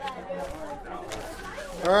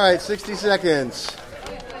All right, 60 seconds.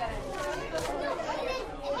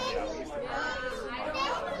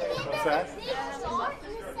 What's that?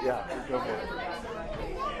 Yeah, go for it.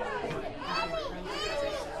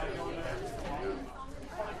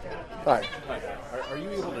 All right. Are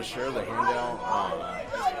you able to share the handout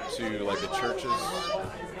to like the churches?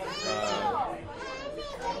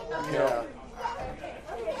 Yeah.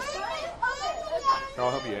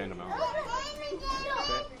 I'll help you hand them out.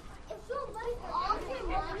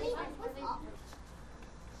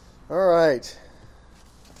 All right.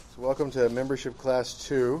 So welcome to Membership Class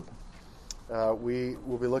 2. We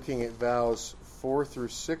will be looking at vows 4 through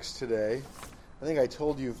 6 today. I think I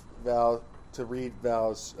told you, Val, to read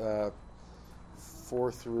vows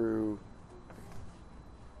 4 through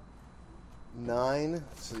 9,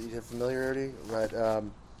 so that you have familiarity. Right?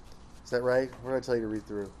 Is that right? What did I tell you to read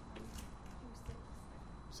through?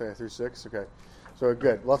 Say through 6? Okay. So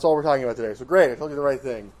good. Well, that's all we're talking about today. So great. I told you the right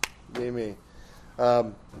thing. Yay me.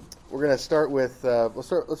 We're going to start with,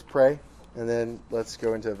 let's pray, and then let's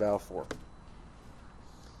go into vow 4.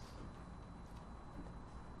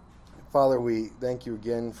 Father, we thank you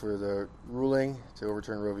again for the ruling to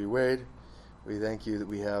overturn Roe v. Wade. We thank you that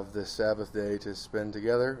we have this Sabbath day to spend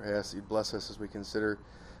together. I ask that you bless us as we consider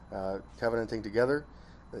covenanting together,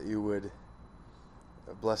 that you would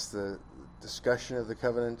bless the discussion of the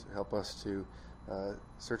covenant, help us to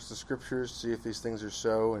search the scriptures, see if these things are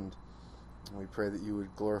so, and we pray that you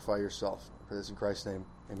would glorify yourself. I pray this in Christ's name.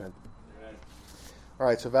 Amen. Amen. All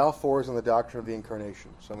right, so vow 4 is on the doctrine of the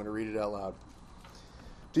incarnation, so I'm going to read it out loud.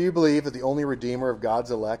 Do you believe that the only Redeemer of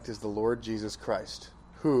God's elect is the Lord Jesus Christ,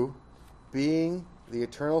 who, being the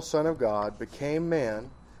eternal Son of God, became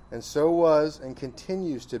man, and so was and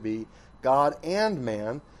continues to be God and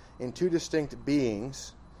man in two distinct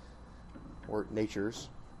beings, or natures,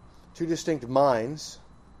 two distinct minds,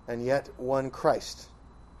 and yet one Christ,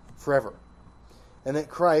 forever? And that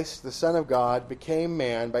Christ, the Son of God, became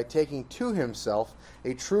man by taking to himself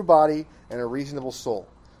a true body and a reasonable soul,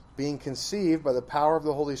 being conceived by the power of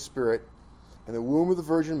the Holy Spirit in the womb of the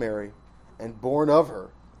Virgin Mary, and born of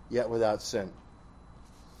her, yet without sin.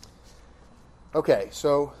 Okay,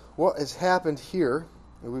 so what has happened here,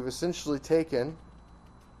 we've essentially taken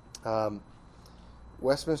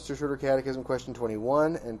Westminster Shorter Catechism question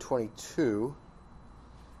 21 and 22,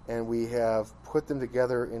 and we have put them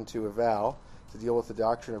together into a vow to deal with the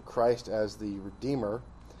doctrine of Christ as the Redeemer,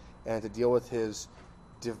 and to deal with his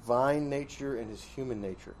divine nature and his human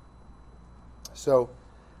nature. So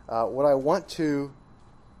what I want to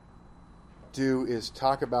do is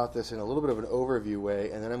talk about this in a little bit of an overview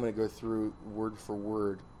way, and then I'm going to go through word for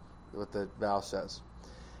word what the vow says.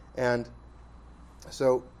 And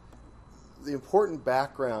so the important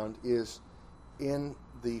background is in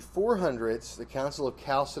the 400s, the Council of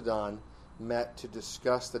Chalcedon met to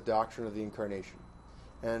discuss the doctrine of the incarnation.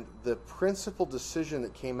 And the principal decision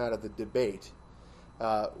that came out of the debate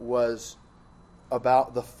was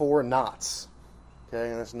about the 4 knots. Okay,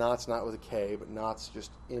 and that's knots not with a K, but knots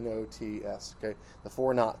just N-O-T-S. Okay, the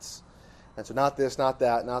 4 knots. And so not this, not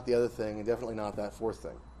that, not the other thing, and definitely not that fourth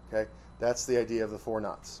thing. Okay, that's the idea of the 4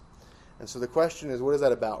 knots. And so the question is, what is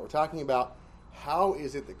that about? We're talking about how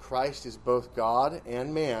is it that Christ is both God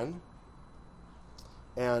and man,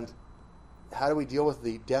 and how do we deal with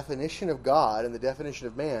the definition of God and the definition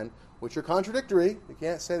of man, which are contradictory. You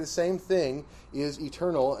can't say the same thing is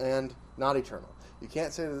eternal and not eternal. You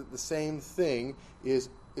can't say that the same thing is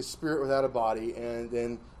spirit without a body and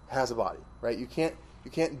then has a body, right? You can't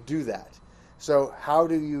do that. So how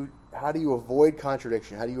do you avoid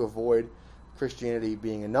contradiction? How do you avoid Christianity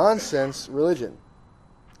being a nonsense religion?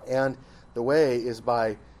 And the way is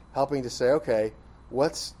by helping to say, okay,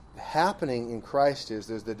 what's happening in Christ is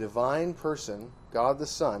there's the divine person, God the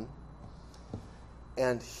Son,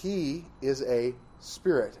 and he is a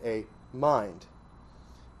spirit, a mind.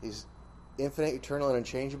 He's infinite, eternal, and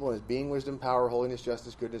unchangeable in his being, wisdom, power, holiness,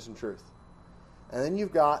 justice, goodness, and truth. And then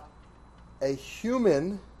you've got a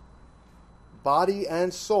human body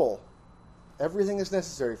and soul. Everything is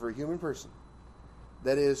necessary for a human person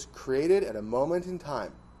that is created at a moment in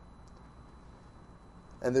time.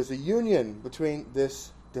 And there's a union between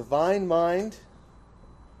this divine mind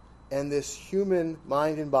and this human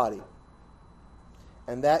mind and body.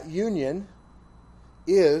 And that union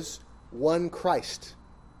is one Christ.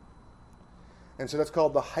 And so that's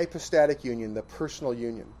called the hypostatic union, the personal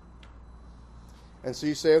union. And so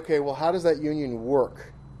you say, okay, well, how does that union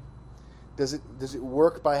work? Does it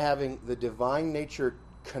work by having the divine nature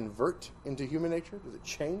convert into human nature? Does it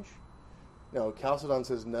change? No, Chalcedon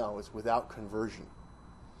says no, it's without conversion,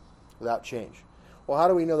 without change. Well, how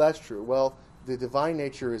do we know that's true? Well, the divine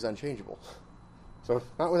nature is unchangeable. So it's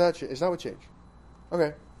not with change.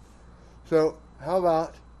 Okay. So how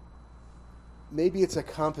about maybe it's a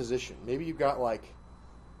composition. Maybe you've got like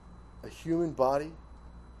a human body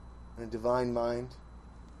and a divine mind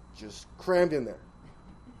just crammed in there.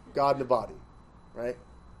 God in a body, right?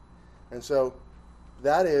 And so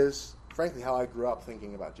that is, frankly, how I grew up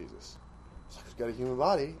thinking about Jesus. It's like he's got a human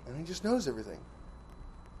body and he just knows everything.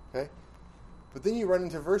 Okay? But then you run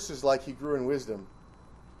into verses like he grew in wisdom.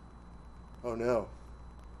 Oh no.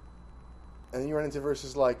 And then you run into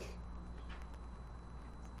verses like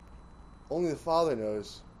only the Father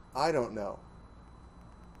knows, I don't know.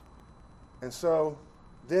 And so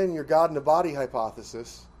then your God in a body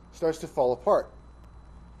hypothesis starts to fall apart.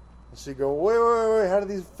 And so you go, wait, how do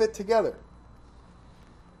these fit together?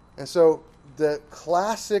 And so the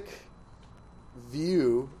classic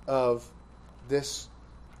view of this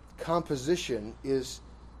composition is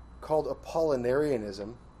called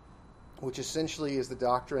Apollinarianism, which essentially is the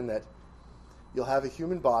doctrine that you'll have a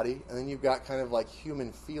human body, and then you've got kind of like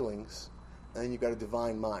human feelings, and then you've got a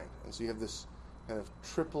divine mind. And so you have this kind of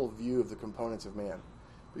triple view of the components of man.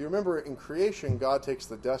 But you remember in creation, God takes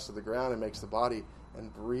the dust of the ground and makes the body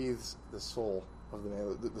and breathes the soul of the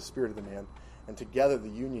man, the spirit of the man. And together the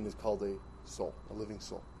union is called a soul, a living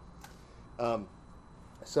soul.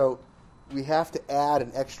 So we have to add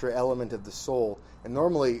an extra element of the soul. And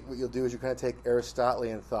normally what you'll do is you kind of take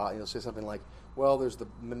Aristotelian thought and you'll say something like, well, there's the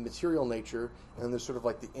material nature, and then there's sort of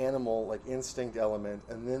like the animal, like instinct element,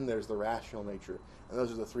 and then there's the rational nature. And those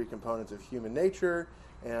are the three components of human nature,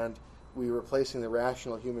 and we're replacing the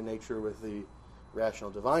rational human nature with the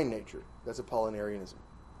rational divine nature. That's Apollinarianism.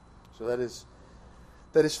 So that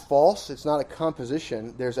is false. It's not a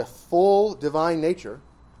composition. There's a full divine nature,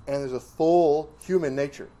 and there's a full human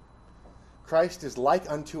nature. Christ is like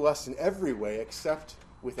unto us in every way except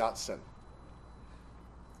without sin.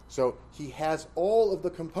 So he has all of the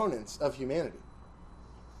components of humanity.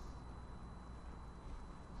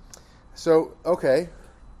 So, okay.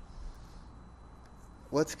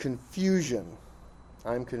 What's confusion?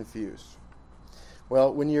 I'm confused.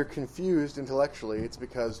 Well, when you're confused intellectually, it's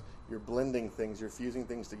because you're blending things, you're fusing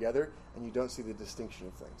things together, and you don't see the distinction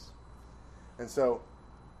of things. And so,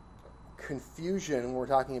 confusion, when we're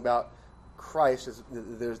talking about Christ, is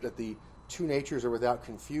that the two natures are without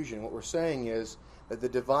confusion. What we're saying is that the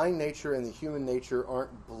divine nature and the human nature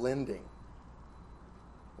aren't blending.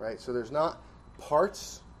 Right? So there's not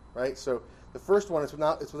parts, right? So the first one, it's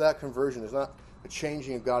without conversion. There's not a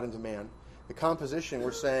changing of God into man. The composition,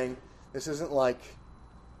 we're saying this isn't like,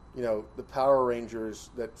 the Power Rangers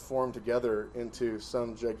that form together into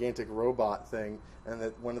some gigantic robot thing and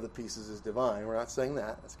that one of the pieces is divine. We're not saying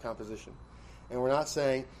that. That's composition. And we're not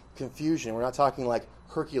saying confusion. We're not talking like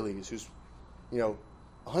Hercules, who's,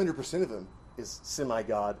 100% of him is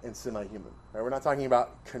semi-God and semi-human. Right? We're not talking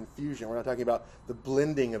about confusion. We're not talking about the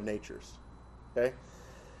blending of natures. Okay?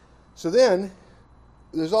 So then,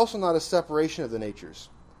 there's also not a separation of the natures.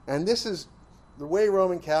 And this is the way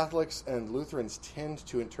Roman Catholics and Lutherans tend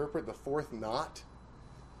to interpret the fourth knot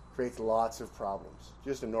creates lots of problems,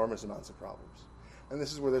 just enormous amounts of problems. And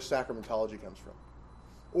this is where their sacramentology comes from.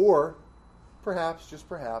 Or, perhaps, just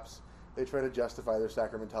perhaps, they try to justify their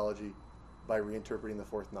sacramentology by reinterpreting the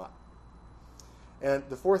fourth knot. And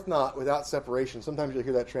the fourth knot, without separation, sometimes you'll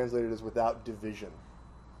hear that translated as without division.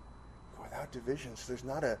 Without division. So there's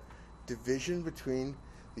not a division between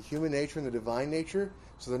the human nature and the divine nature.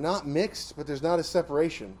 So they're not mixed, but there's not a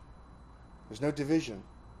separation. There's no division.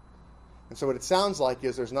 And so what it sounds like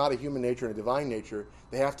is there's not a human nature and a divine nature.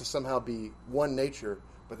 They have to somehow be one nature,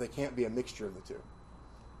 but they can't be a mixture of the two.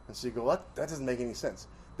 And so you go, what? That doesn't make any sense.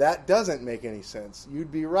 That doesn't make any sense.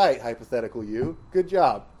 You'd be right, hypothetical you. Good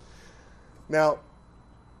job. Now,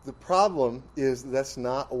 the problem is that's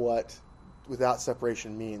not what without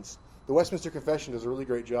separation means. The Westminster Confession does a really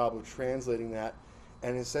great job of translating that,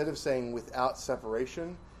 and instead of saying without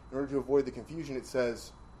separation, in order to avoid the confusion, it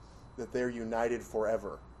says that they're united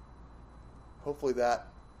forever. Hopefully that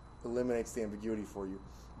eliminates the ambiguity for you.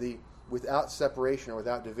 The without separation or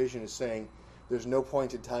without division is saying there's no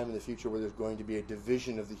point in time in the future where there's going to be a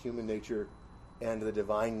division of the human nature and the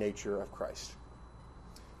divine nature of Christ.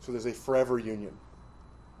 So there's a forever union.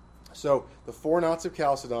 So the four knots of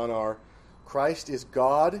Chalcedon are Christ is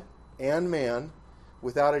God and man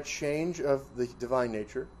without a change of the divine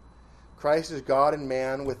nature. Christ is God and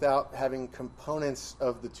man without having components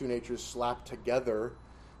of the two natures slapped together,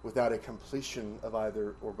 without a completion of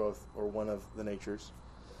either or both or one of the natures.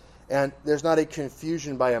 And there's not a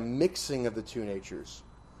confusion by a mixing of the two natures.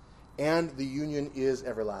 And the union is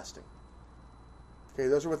everlasting. Okay,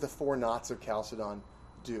 those are what the four knots of Chalcedon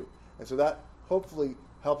do. And so that hopefully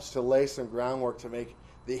helps to lay some groundwork to make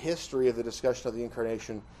the history of the discussion of the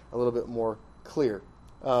incarnation a little bit more clear.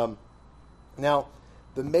 Now,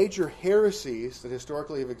 the major heresies that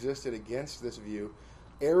historically have existed against this view,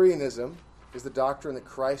 Arianism is the doctrine that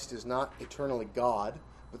Christ is not eternally God,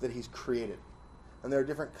 but that he's created. And there are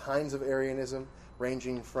different kinds of Arianism,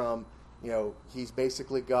 ranging from, he's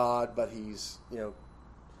basically God, but he's,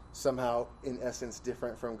 somehow, in essence,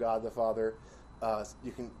 different from God the Father.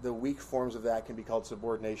 The weak forms of that can be called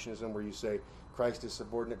subordinationism, where you say Christ is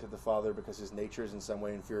subordinate to the Father because his nature is in some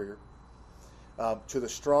way inferior. To the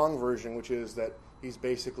strong version, which is that he's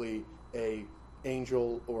basically a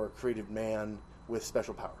angel or a created man with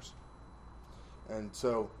special powers. And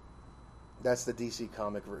so that's the DC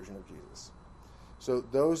comic version of Jesus. So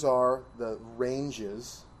those are the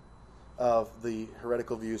ranges of the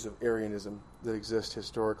heretical views of Arianism that exist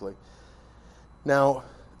historically. Now,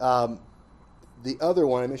 the other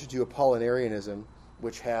one I mentioned to you, Apollinarianism,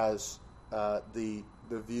 which has the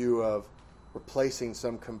view of replacing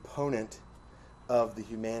some component of the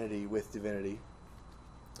humanity with divinity.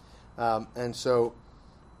 And so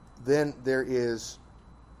then there is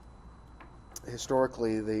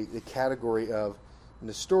historically the category of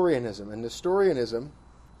Nestorianism. And Nestorianism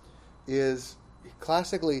is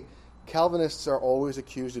classically, Calvinists are always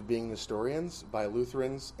accused of being Nestorians by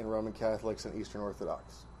Lutherans and Roman Catholics and Eastern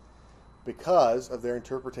Orthodox because of their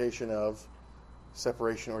interpretation of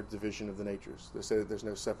separation or division of the natures. They say that there's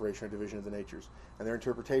no separation or division of the natures. And their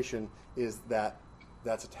interpretation is that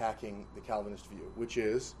that's attacking the Calvinist view, which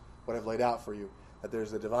is what I've laid out for you, that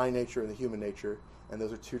there's the divine nature and the human nature, and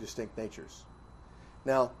those are two distinct natures.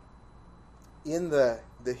 Now, in the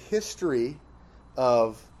history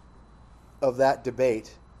of that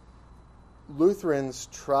debate, Lutherans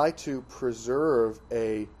try to preserve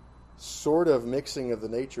a sort of mixing of the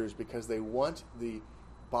natures because they want the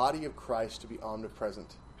body of Christ to be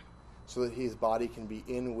omnipresent so that his body can be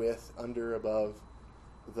in, with, under, above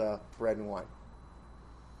the bread and wine.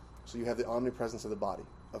 So you have the omnipresence of the body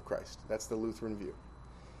of Christ. That's the Lutheran view.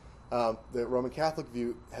 The Roman Catholic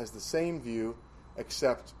view has the same view,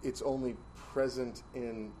 except it's only present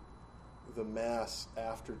in the Mass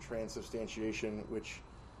after transubstantiation, which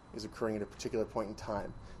is occurring at a particular point in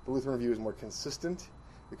time. The Lutheran view is more consistent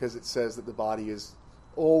because it says that the body is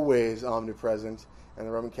always omnipresent, and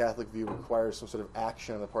the Roman Catholic view requires some sort of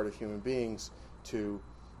action on the part of human beings to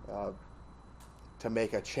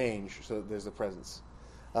make a change so that there's the presence.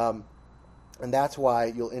 And that's why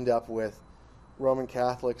you'll end up with Roman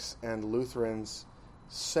Catholics and Lutherans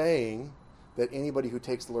saying that anybody who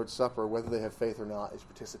takes the Lord's Supper, whether they have faith or not, is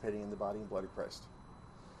participating in the body and blood of Christ.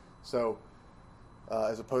 So,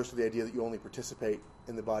 as opposed to the idea that you only participate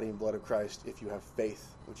in the body and blood of Christ if you have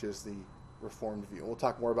faith, which is the Reformed view. And we'll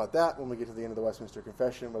talk more about that when we get to the end of the Westminster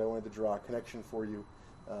Confession, but I wanted to draw a connection for you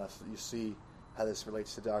so that you see how this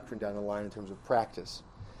relates to doctrine down the line in terms of practice.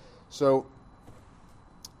 So,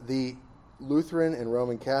 the Lutheran and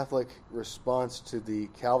Roman Catholic response to the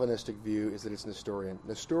Calvinistic view is that it's Nestorian.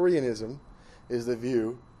 Nestorianism is the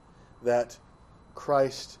view that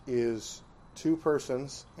Christ is two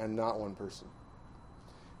persons and not one person.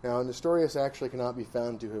 Now, Nestorius actually cannot be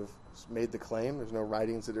found to have made the claim. There's no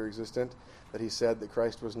writings that are existent that he said that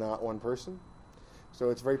Christ was not one person. So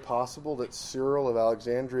it's very possible that Cyril of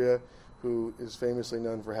Alexandria, who is famously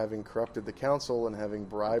known for having corrupted the council and having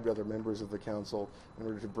bribed other members of the council in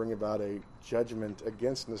order to bring about a judgment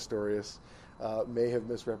against Nestorius, may have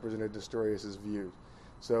misrepresented Nestorius' view.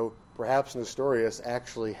 So perhaps Nestorius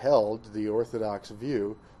actually held the Orthodox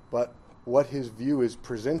view, but what his view is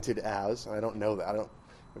presented as, I don't know that,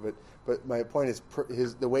 but my point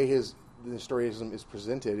is the way his Nestorianism is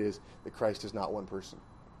presented is that Christ is not one person.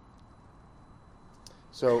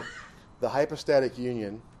 So the hypostatic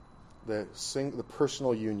union, the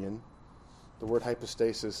personal union, the word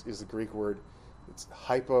hypostasis is the Greek word. It's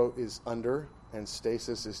hypo is under, and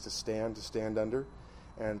stasis is to stand under.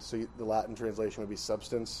 And so the Latin translation would be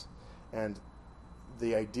substance. And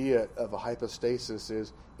the idea of a hypostasis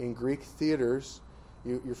is, in Greek theaters,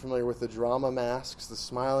 you're familiar with the drama masks, the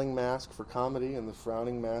smiling mask for comedy and the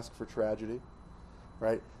frowning mask for tragedy,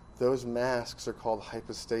 right? Those masks are called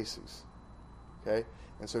hypostases, okay?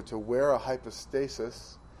 And so to wear a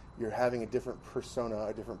hypostasis, you're having a different persona,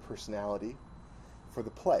 a different personality for the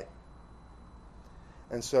play.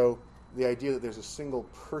 And so the idea that there's a single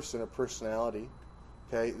person, a personality,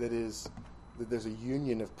 okay, that there's a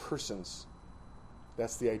union of persons,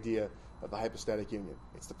 that's the idea of the hypostatic union.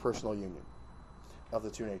 It's the personal union of the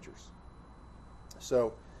two natures.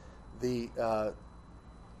 So the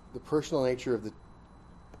personal nature of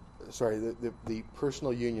the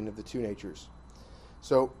personal union of the two natures.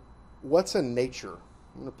 So what's a nature?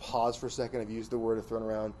 I'm going to pause for a second. I've used the word, I've thrown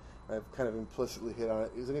around. I've kind of implicitly hit on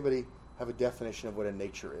it. Does anybody have a definition of what a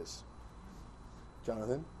nature is?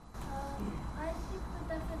 Jonathan? I think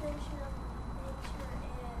the definition of nature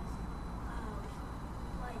is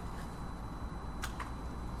like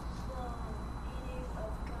the meaning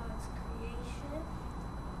of God's creation.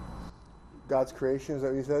 God's creation, is that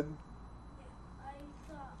what you said? Yeah, I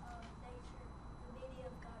thought nature, the meaning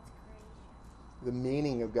of God's creation. The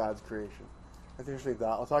meaning of God's creation. That's an interesting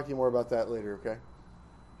thought. I'll talk to you more about that later, okay?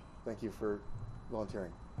 Thank you for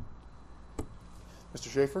volunteering.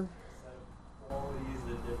 Mr. Schaefer? Qualities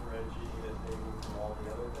that differentiate a thing from all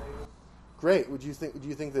the other things. Great. Do you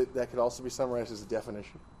think that that could also be summarized as a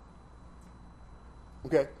definition?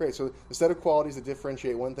 Okay, great. So the set of qualities that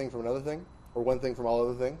differentiate one thing from another thing, or one thing from all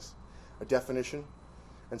other things, a definition.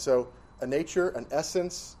 And so a nature, an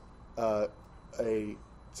essence, a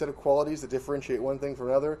set of qualities that differentiate one thing from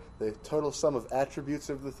another, the total sum of attributes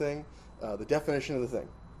of the thing, the definition of the thing.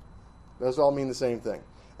 Those all mean the same thing.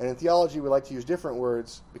 And in theology, we like to use different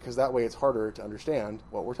words because that way it's harder to understand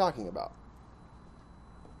what we're talking about.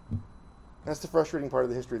 That's the frustrating part of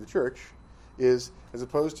the history of the church, is as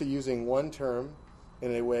opposed to using one term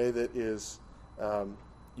in a way that is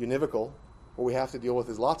univocal, what we have to deal with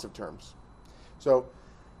is lots of terms. So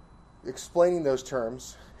explaining those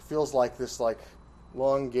terms feels like this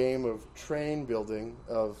long game of train building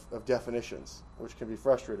of definitions, which can be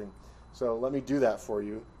frustrating. So let me do that for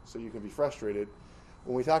you so you can be frustrated.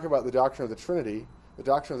 When we talk about the doctrine of the Trinity,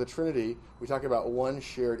 we talk about one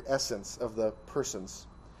shared essence of the persons.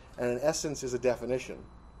 And an essence is a definition.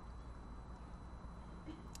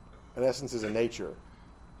 An essence is a nature.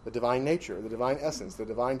 The divine nature, the divine essence, the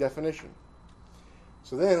divine definition.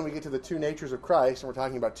 So then we get to the two natures of Christ, and we're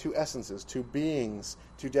talking about two essences, two beings,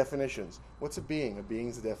 two definitions. What's a being? A being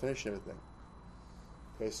is the definition of a thing.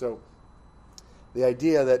 Okay, so the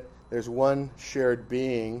idea that there's one shared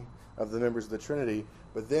being of the members of the Trinity,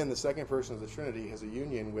 but then the second person of the Trinity has a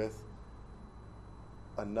union with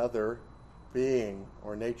another being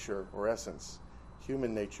or nature or essence,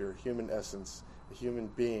 human nature, human essence, a human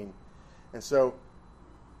being. And so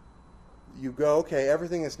you go, okay,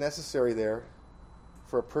 everything that's necessary there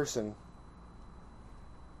for a person,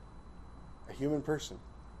 a human person,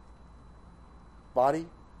 body,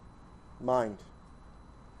 mind.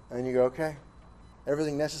 And then you go, okay,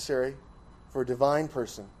 everything necessary for a divine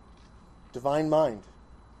person, divine mind,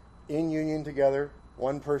 in union together,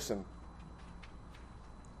 one person.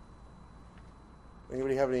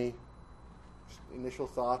 Anybody have any initial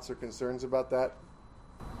thoughts or concerns about that?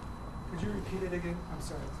 Could you repeat it again? I'm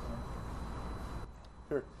sorry.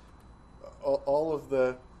 Sure. All of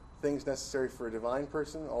the things necessary for a divine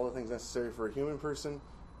person, all the things necessary for a human person,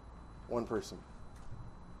 one person.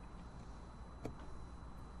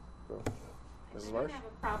 So, Mrs. I Marsh? don't have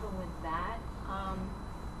a problem with that.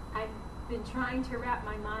 I've been trying to wrap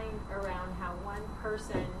my mind around how one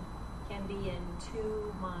person can be in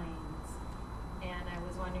two minds. And I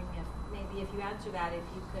was wondering if you answer that, if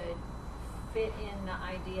you could fit in the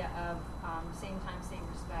idea of same time, same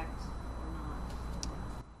respect or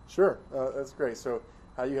not. Sure, that's great. So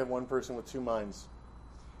how do you have one person with two minds?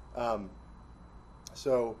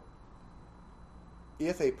 So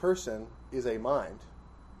if a person is a mind,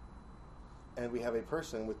 and we have a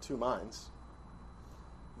person with two minds,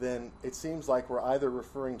 then it seems like we're either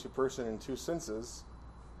referring to person in two senses,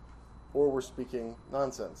 or we're speaking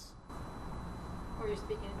nonsense. Or you're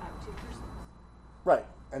speaking about two persons. Right,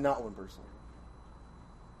 and not one person.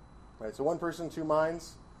 Right, so one person, two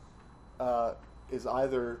minds is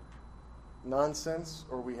either nonsense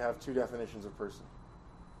or we have two definitions of person.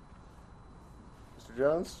 Mr.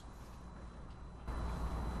 Jones?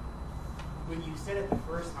 When you said it the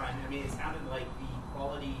first time, I mean, it sounded like the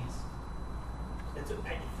qualities. It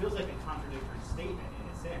feels like a contradictory statement in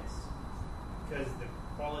a sense, because the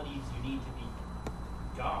qualities you need to be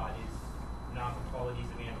God is not the qualities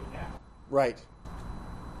a man would have. Right.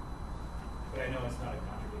 But I know it's not a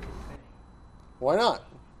contradictory thing. Why not?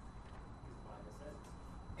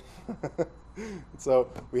 Because the Bible says it. So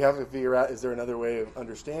we have to figure out, is there another way of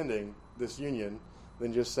understanding this union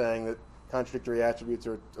than just saying that contradictory attributes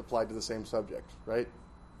are applied to the same subject, right?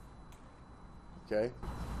 Okay.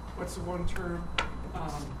 What's the one term?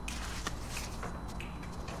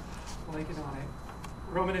 Blanking on it.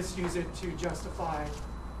 Romanists use it to justify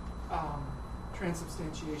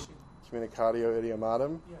transubstantiation. Communicatio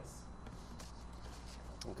idiomatum. Yes.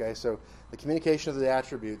 Okay, so the communication of the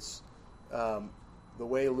attributes, the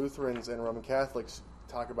way Lutherans and Roman Catholics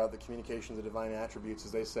talk about the communication of the divine attributes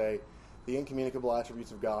is they say the incommunicable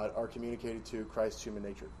attributes of God are communicated to Christ's human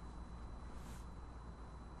nature.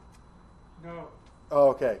 No. Oh,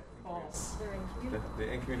 okay. False. They're incommunicable.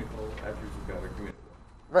 The incommunicable attributes of God are communicable.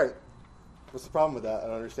 Right. What's the problem with that? I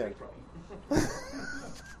don't understand. No problem.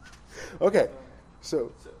 Okay.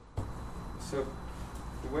 So, So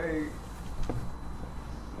one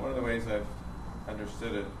of the ways I've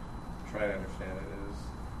understood it, try to understand it, is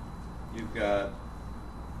you've got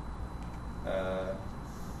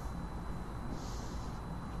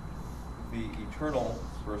the eternal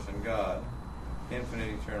person, God,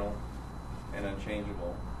 infinite, eternal, and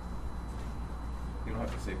unchangeable. You don't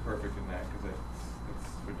have to say perfect in that because it's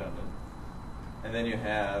redundant. And then you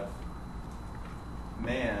have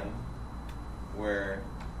man, where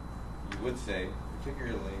you would say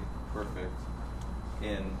particularly perfect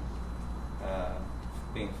in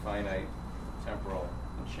being finite, temporal,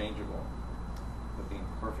 and changeable, but being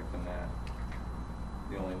perfect in that,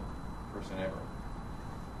 the only person ever.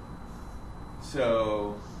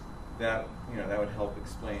 So that would help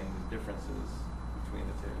explain the differences between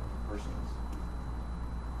the two persons.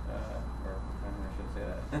 Or I shouldn't say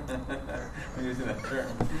that. I'm using that term.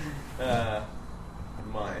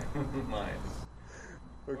 Mind.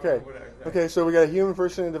 okay. Okay, so we got a human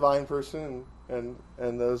person and a divine person, and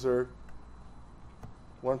those are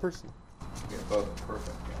one person. Yeah, both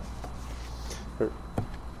perfect. Yeah.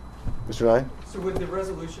 Mr. Nye? So with the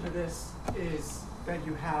resolution of this is that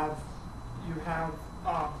you have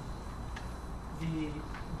the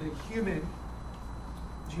human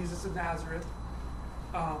Jesus of Nazareth,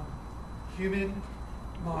 human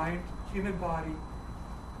mind, human body,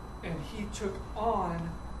 and he took on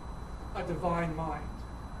a divine mind.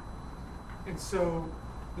 And so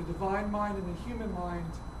the divine mind and the human mind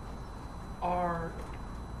are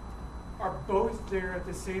both there at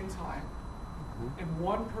the same time, in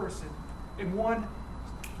one person, in one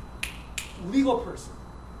legal person.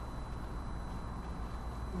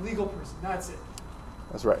 Legal person, that's it.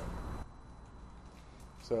 That's right.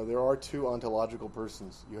 So there are two ontological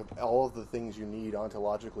persons. You have all of the things you need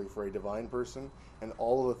ontologically for a divine person, and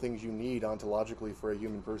all of the things you need ontologically for a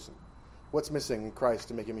human person. What's missing in Christ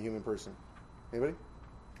to make him a human person? Anybody?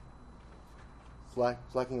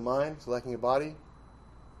 It's lacking a mind? It's lacking a body?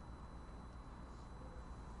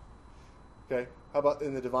 Okay. How about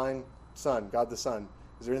in the divine Son, God the Son?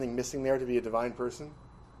 Is there anything missing there to be a divine person?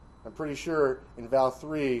 I'm pretty sure in Vow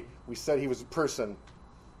 3 we said he was a person.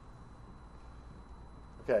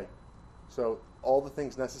 Okay. So all the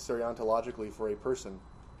things necessary ontologically for a person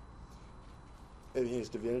in his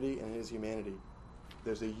divinity and in his humanity.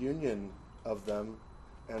 There's a union of them,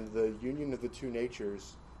 and the union of the two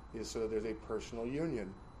natures is so there's a personal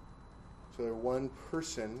union. So they're one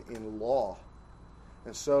person in law.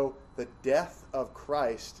 And so the death of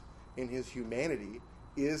Christ in his humanity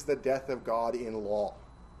is the death of God in law.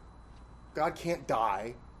 God can't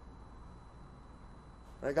die.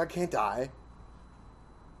 Right? God can't die.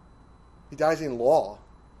 He dies in law.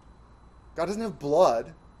 God doesn't have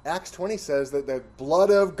blood. Acts 20 says that the blood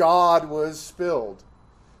of God was spilled.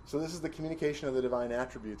 So this is the communication of the divine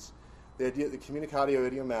attributes. The idea, the communicatio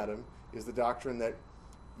idiomatum, is the doctrine that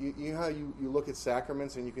you know how you look at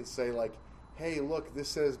sacraments and you can say like, hey, look, this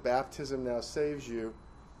says baptism now saves you,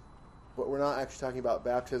 but we're not actually talking about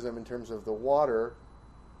baptism in terms of the water,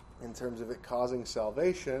 in terms of it causing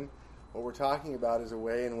salvation. What we're talking about is a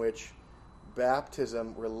way in which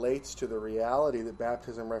baptism relates to the reality that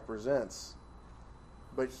baptism represents.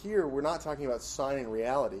 But here, we're not talking about sign and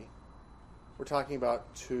reality. We're talking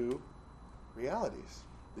about two realities,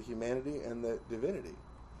 the humanity and the divinity.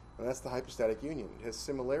 And that's the hypostatic union. It has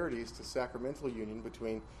similarities to sacramental union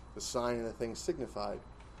between the sign and the thing signified.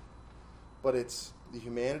 But it's the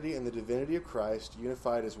humanity and the divinity of Christ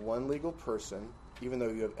unified as one legal person, even though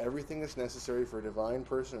you have everything that's necessary for a divine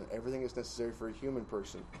person and everything that's necessary for a human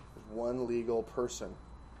person. There's one legal person.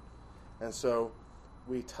 And so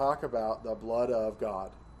we talk about the blood of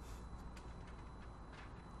God.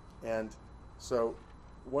 And so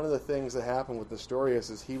one of the things that happened with Nestorius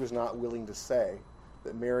is he was not willing to say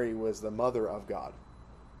that Mary was the mother of God.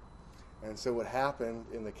 And so what happened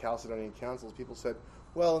in the Chalcedonian councils, people said,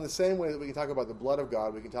 well, in the same way that we can talk about the blood of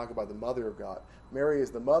God, we can talk about the mother of God. Mary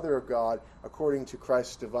is the mother of God according to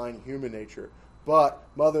Christ's divine human nature. But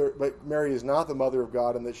Mary is not the mother of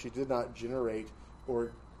God in that she did not generate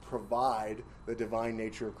or provide the divine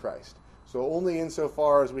nature of Christ. So only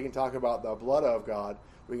insofar as we can talk about the blood of God,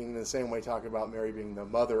 we can in the same way talk about Mary being the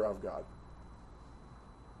mother of God.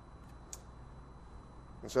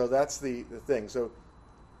 And so that's the thing. So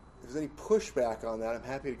if there's any pushback on that, I'm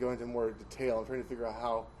happy to go into more detail. I'm trying to figure out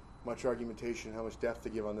how much argumentation, how much depth to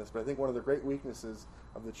give on this. But I think one of the great weaknesses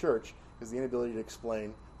of the church is the inability to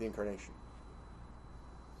explain the incarnation.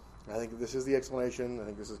 I think this is the explanation. I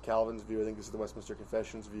think this is Calvin's view. I think this is the Westminster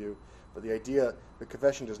Confession's view. But the idea, the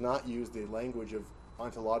Confession does not use the language of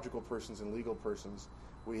ontological persons and legal persons.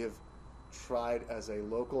 We have tried as a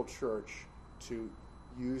local church to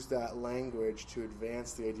use that language to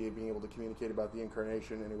advance the idea of being able to communicate about the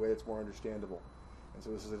incarnation in a way that's more understandable. And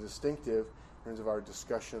so this is a distinctive in terms of our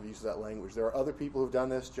discussion of the use of that language. There are other people who've done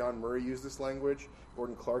this. John Murray used this language.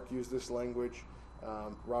 Gordon Clark used this language.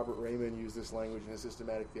 Robert Raymond used this language in his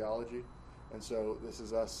systematic theology. And so this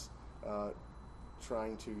is us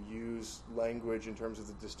trying to use language in terms of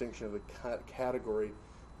the distinction of the category,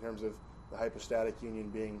 in terms of the hypostatic union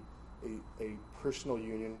being a personal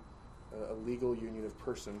union, a legal union of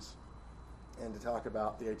persons, and to talk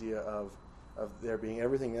about the idea of there being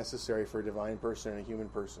everything necessary for a divine person and a human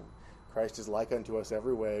person. Christ is like unto us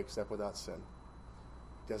every way except without sin.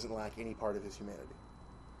 He doesn't lack any part of his humanity.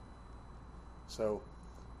 So,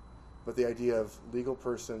 but the idea of legal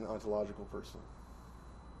person, ontological person.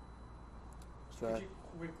 Could you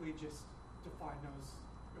quickly just define those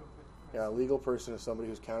real quick? Yeah, a legal person is somebody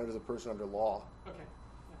who's counted as a person under law. Okay.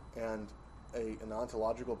 Yeah. And an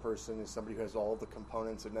ontological person is somebody who has all the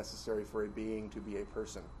components necessary for a being to be a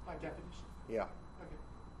person. By definition. Yeah. Okay.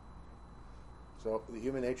 So the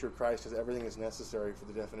human nature of Christ has everything that's necessary for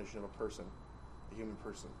the definition of a person, a human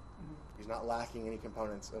person. Mm-hmm. He's not lacking any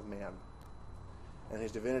components of man. And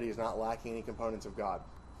his divinity is not lacking any components of God.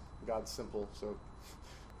 God's simple, so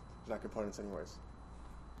there's not components anyways.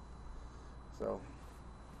 So,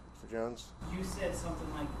 Mr. Jones? You said something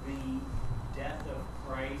like the death of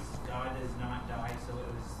Christ, God does not die, so it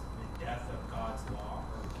was the death of God's law?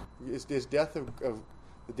 It's death of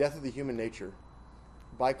the death of the human nature.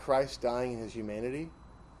 By Christ dying in his humanity,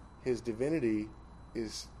 his divinity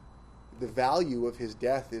is the value of his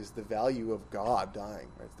death is the value of God dying.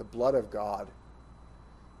 Right? It's the blood of God.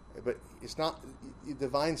 But it's not, the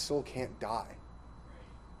divine soul can't die.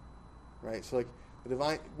 Right? So like the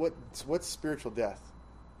divine, what's spiritual death?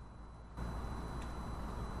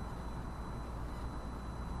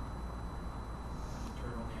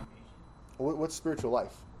 Eternal damnation. What's spiritual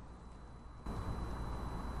life?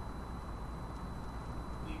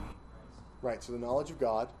 Believing in Christ. Right, so the knowledge of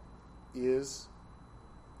God is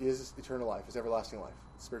eternal life, is everlasting life,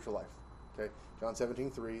 spiritual life. Okay? John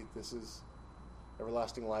 17:3, this is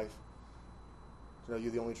everlasting life, to know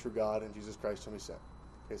you the only true God and Jesus Christ whom he sent.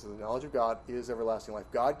 Okay, so the knowledge of God is everlasting life.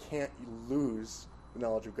 God can't lose the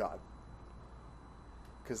knowledge of God,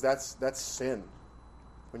 because that's sin.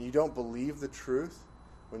 When you don't believe the truth,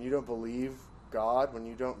 when you don't believe God, when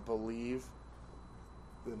you don't believe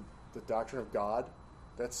the doctrine of God,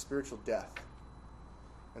 that's spiritual death.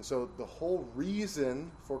 And so the whole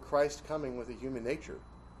reason for Christ coming with a human nature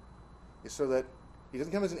is so that he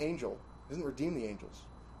doesn't come as an angel. He doesn't redeem the angels.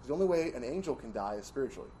 The only way an angel can die is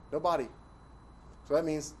spiritually. No body. So that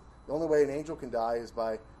means the only way an angel can die is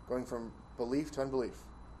by going from belief to unbelief.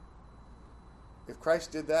 If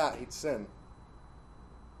Christ did that, he'd sin.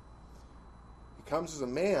 He comes as a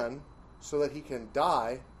man so that he can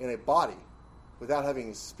die in a body without having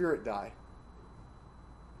his spirit die.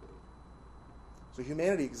 So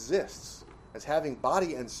humanity exists as having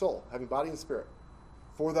body and soul, having body and spirit,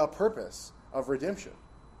 for the purpose of redemption.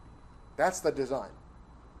 That's the design.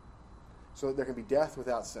 So there can be death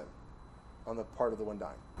without sin on the part of the one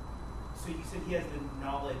dying. So you said he has the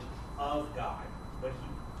knowledge of God, but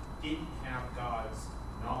he didn't have God's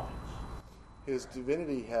knowledge. His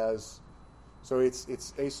divinity has, so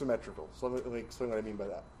it's asymmetrical. So let me explain what I mean by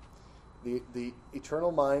that. The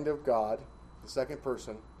eternal mind of God, the second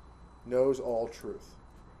person, knows all truth.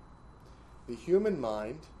 The human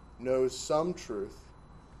mind knows some truth,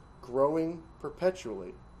 growing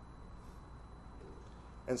perpetually.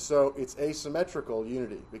 And so it's asymmetrical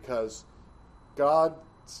unity, because God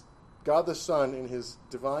the Son in his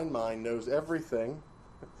divine mind knows everything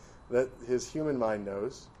that his human mind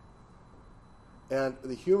knows, and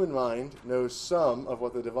the human mind knows some of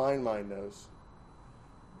what the divine mind knows,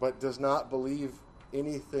 but does not believe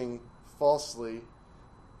anything falsely.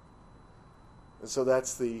 And so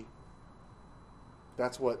that's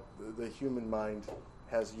what the human mind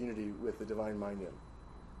has unity with the divine mind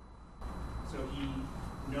in. So he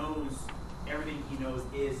knows, everything he knows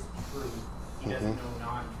is truth. He doesn't know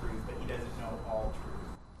non-truth, but he doesn't know all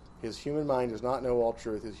truth. His human mind does not know all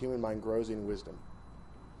truth. His human mind grows in wisdom.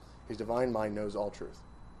 His divine mind knows all truth.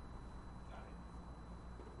 Got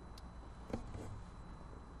it.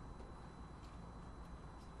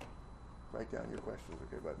 Write down your questions,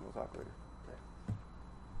 okay, bud? And we'll talk later.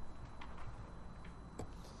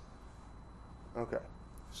 Okay.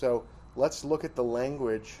 So let's look at the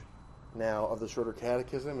language now of the Shorter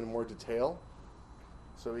Catechism in more detail.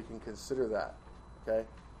 so we can consider that. Okay?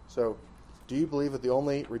 So, do you believe that the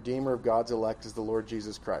only Redeemer of God's elect is the Lord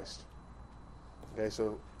Jesus Christ? Okay,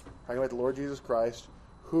 so talking about the Lord Jesus Christ,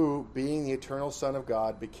 who, being the eternal Son of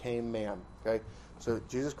God, became man. Okay? So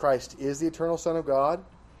Jesus Christ is the eternal Son of God,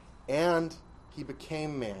 and he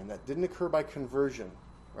became man. That didn't occur by conversion,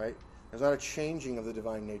 right? There's not a changing of the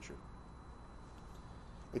divine nature.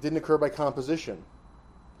 It didn't occur by composition.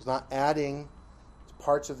 It's not adding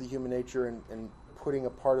parts of the human nature and putting a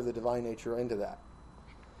part of the divine nature into that.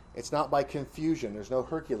 It's not by confusion. There's no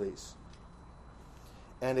Hercules.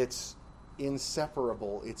 And it's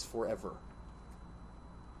inseparable. It's forever.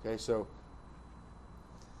 Okay, so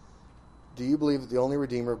do you believe that the only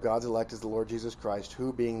Redeemer of God's elect is the Lord Jesus Christ,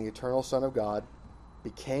 who, being the eternal Son of God,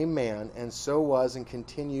 became man, and so was and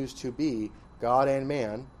continues to be God and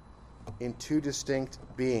man in two distinct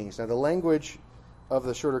beings? Now, the language of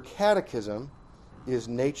the Shorter Catechism is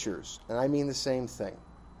natures, and I mean the same thing.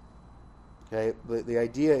 Okay, the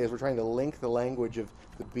idea is we're trying to link the language of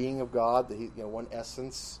the being of God, one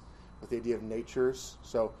essence, with the idea of natures.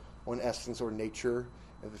 So one essence or nature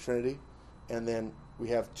of the Trinity, and then we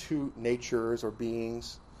have two natures or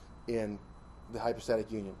beings in the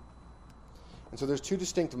hypostatic union. And so there's two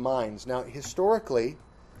distinct minds. Now, historically,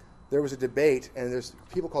 there was a debate, and there's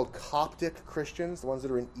people called Coptic Christians, the ones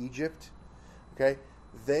that are in Egypt. Okay,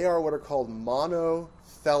 they are what are called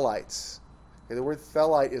monothelites. Okay, the word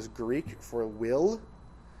thelite is Greek for will,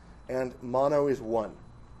 and mono is one.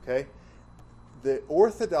 Okay, the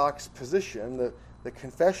Orthodox position, the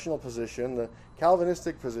confessional position, the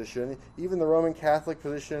Calvinistic position, even the Roman Catholic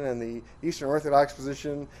position and the Eastern Orthodox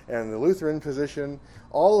position and the Lutheran position,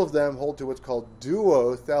 all of them hold to what's called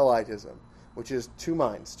duothelitism, which is two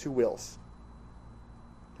minds, two wills.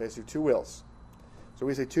 Okay, so two wills. So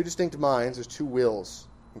we say two distinct minds, there's two wills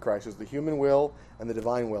in Christ. There's the human will and the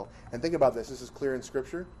divine will. And think about this. This is clear in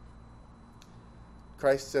Scripture.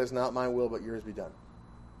 Christ says, "Not my will, but yours be done."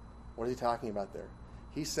 What is he talking about there?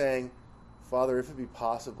 He's saying, "Father, if it be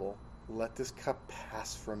possible, let this cup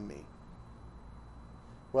pass from me."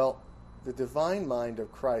 Well, the divine mind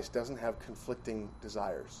of Christ doesn't have conflicting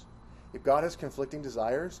desires. If God has conflicting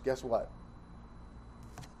desires, guess what?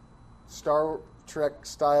 Star Trek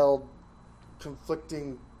style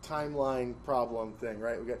conflicting timeline problem thing,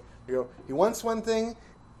 right? He wants one thing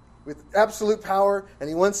with absolute power, and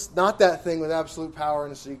he wants not that thing with absolute power,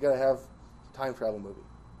 and so you got to have a time travel movie.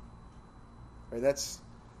 Right?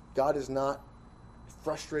 God is not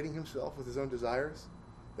frustrating himself with his own desires.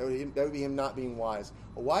 That would be him not being wise.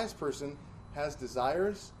 A wise person has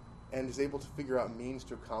desires and is able to figure out means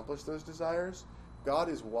to accomplish those desires. God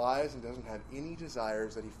is wise and doesn't have any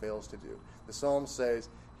desires that he fails to do. The Psalm says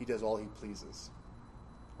he does all he pleases.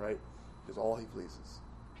 Right? He does all he pleases.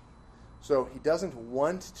 So he doesn't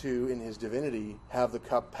want to, in his divinity, have the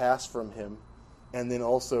cup pass from him and then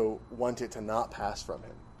also want it to not pass from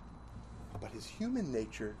him. But his human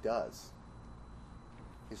nature does.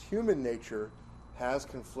 His human nature has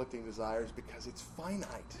conflicting desires because it's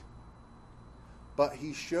finite. But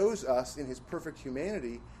he shows us in his perfect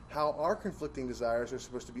humanity how our conflicting desires are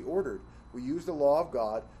supposed to be ordered. We use the law of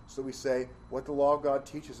God, so we say what the law of God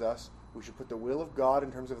teaches us. We should put the will of God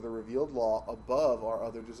in terms of the revealed law above our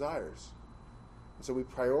other desires. And so we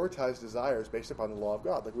prioritize desires based upon the law of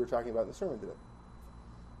God, like we were talking about in the sermon today.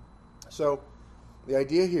 So the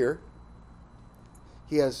idea here,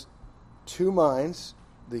 he has two minds,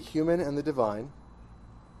 the human and the divine,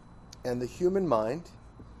 and the human mind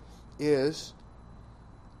is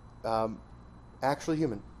actually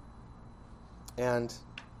human. And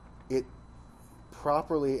it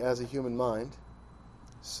properly, as a human mind,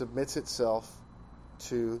 submits itself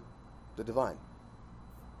to the divine.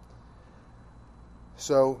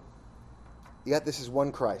 So, yet this is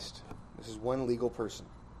one Christ. This is one legal person.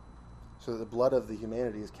 So the blood of the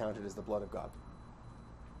humanity is counted as the blood of God.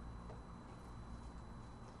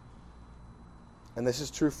 And this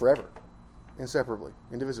is true forever, inseparably,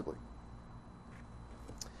 indivisibly.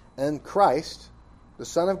 And Christ, the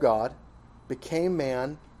Son of God, became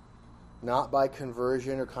man not by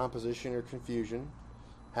conversion or composition or confusion.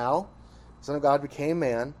 How? The Son of God became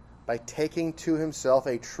man by taking to himself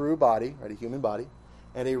a true body, right, a human body,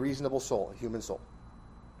 and a reasonable soul, a human soul.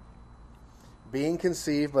 Being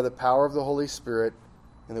conceived by the power of the Holy Spirit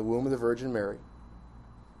in the womb of the Virgin Mary.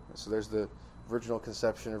 So there's the virginal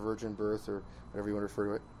conception or virgin birth or whatever you want to refer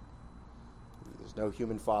to it. There's no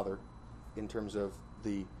human father in terms of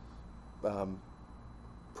the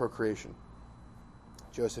procreation.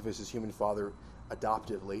 Joseph is his human father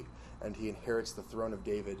adoptively, and he inherits the throne of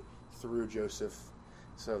David through Joseph,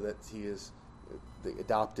 so that he is the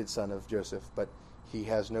adopted son of Joseph, but he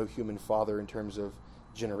has no human father in terms of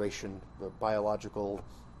generation, the biological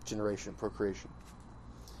generation, procreation.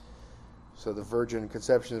 So the virgin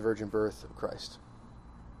conception, the virgin birth of Christ.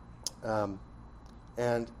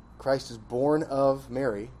 And Christ is born of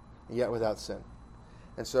Mary, yet without sin.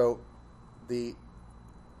 And so the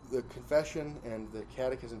confession and the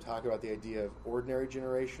catechism talk about the idea of ordinary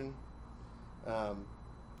generation, and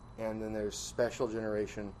then there's special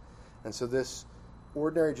generation. And so this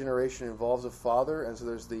ordinary generation involves a father, and so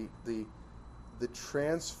there's the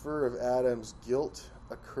transfer of Adam's guilt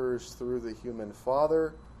occurs through the human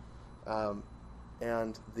father,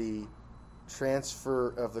 and the transfer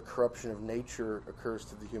of the corruption of nature occurs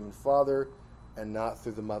to the human father and not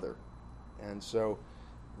through the mother. And so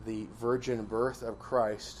the virgin birth of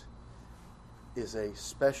Christ is a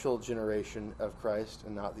special generation of Christ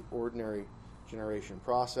and not the ordinary generation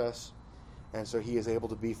process. And so he is able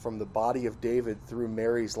to be from the body of David through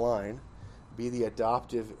Mary's line, be the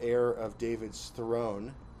adoptive heir of David's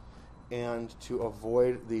throne, and to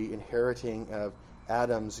avoid the inheriting of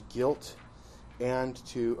Adam's guilt and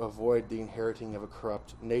to avoid the inheriting of a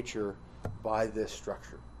corrupt nature by this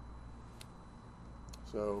structure.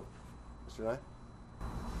 So, Mr. Nye?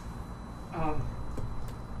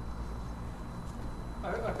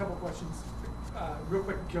 A couple questions. Real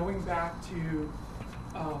quick, going back to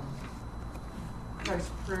Christ's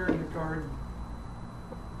prayer in the garden,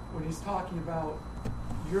 when he's talking about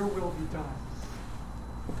your will be done,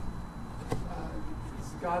 it's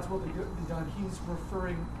God's will to be done, he's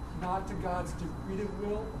referring not to God's decretive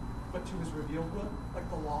will, but to his revealed will, like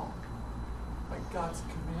the law, like God's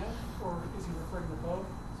command, or is he referring to both?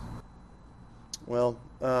 Well,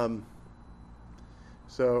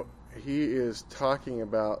 so he is talking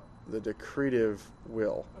about the decretive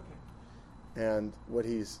will. Okay. And what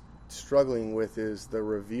he's struggling with is the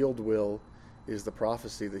revealed will is the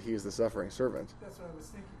prophecy that he is the suffering servant. That's what I was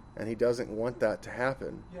thinking. And he doesn't want that to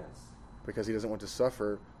happen Yes. because he doesn't want to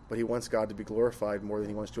suffer, but he wants God to be glorified more than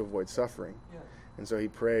he wants to avoid suffering. Yeah. And so he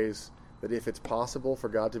prays that if it's possible for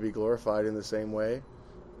God to be glorified in the same way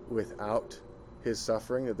without his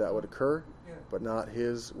suffering, that would occur, Yeah. but not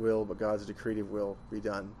his will, but God's decretive will be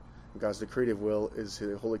done. And God's decretive will is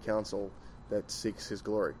the holy counsel that seeks his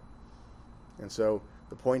glory. And so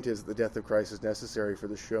the point is that the death of Christ is necessary for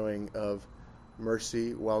the showing of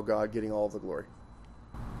mercy while God getting all the glory.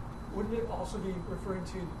 Wouldn't it also be referring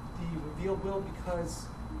to the revealed will because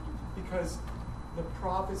the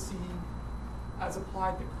prophecy as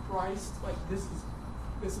applied to Christ, like this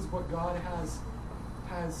is what God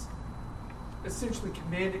has essentially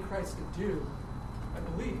commanded Christ to do, I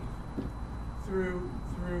believe, through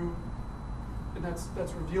and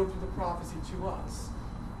that's revealed through the prophecy to us,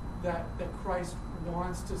 that Christ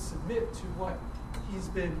wants to submit to what he's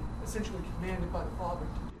been essentially commanded by the Father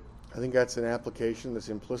to do. I think that's an application that's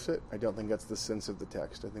implicit. I don't think that's the sense of the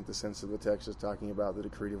text. I think the sense of the text is talking about the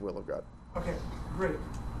decretive will of God. Okay, great.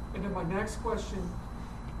 And then my next question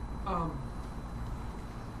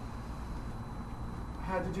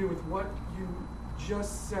had to do with what you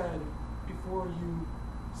just said before you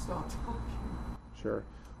stopped talking. Sure.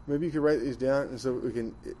 Maybe you could write these down, and so we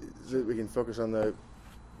can focus on the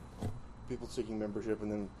people seeking membership,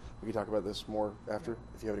 and then we can talk about this more after.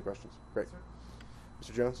 If you have any questions, great. Sir?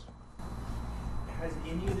 Mr. Jones. Has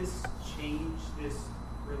any of this changed this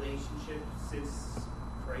relationship since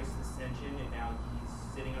Christ's ascension and now he's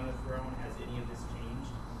sitting on the throne? Has any of this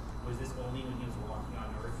changed? Was this only when he was walking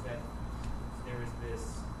on earth that there was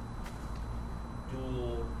this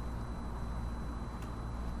dual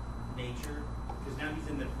nature? Because now he's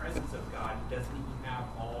in the presence of God. Doesn't he have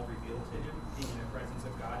all revealed to him, being in the presence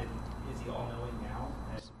of God? And is he all-knowing now?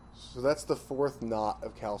 So that's the fourth knot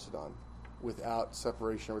of Chalcedon, without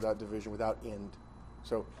separation, without division, without end.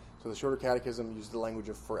 So the Shorter Catechism uses the language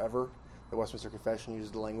of forever. The Westminster Confession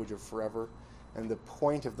uses the language of forever. And the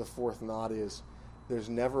point of the fourth knot is there's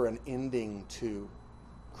never an ending to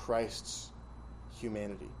Christ's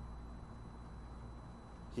humanity.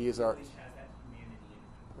 He is our... He has that humanity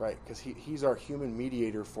in him. Right, because he's our human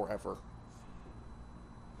mediator forever.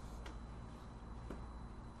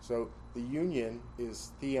 So the union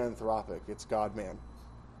is theanthropic, it's God-man.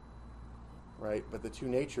 Right, but the two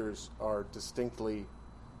natures are distinctly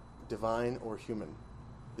divine or human.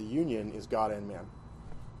 The union is God and man.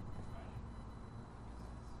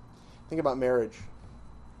 Think about marriage.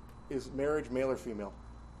 Is marriage male or female?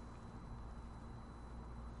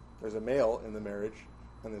 There's a male in the marriage,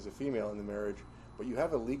 and there's a female in the marriage, but you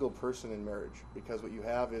have a legal person in marriage because what you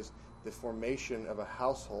have is the formation of a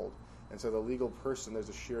household, and so the legal person, there's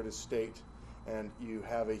a shared estate, and you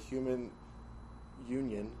have a human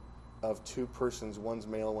union of two persons, one's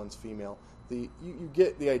male, one's female. You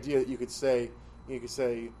get the idea that you could say, You could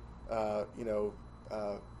say,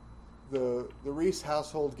 the Reese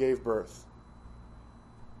household gave birth.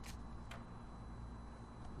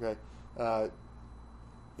 Okay, so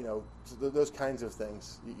those kinds of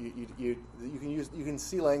things. You can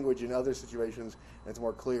see language in other situations, and it's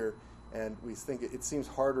more clear. And we think it seems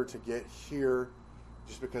harder to get here,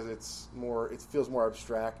 just because it feels more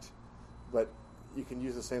abstract. But you can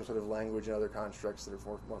use the same sort of language in other constructs that are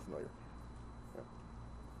more familiar. Yeah.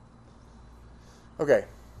 Okay,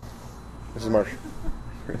 this is Marsh.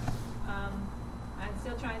 I'm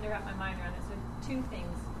still trying to wrap my mind around it. So two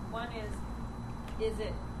things.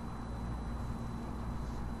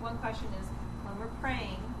 One question is, when we're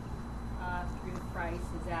praying through Christ,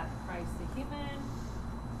 is that Christ the human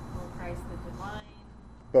or Christ the divine?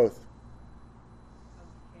 Both.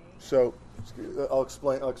 Okay. So I'll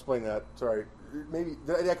explain that. Sorry, maybe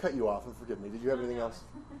did I cut you off? And forgive me. Did you have anything else?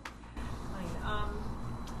 Fine.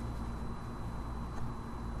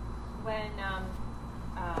 When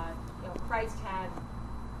Christ had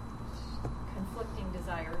conflicting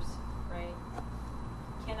desires, right?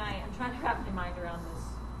 I'm trying to wrap my mind around this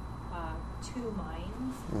two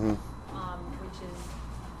minds, which is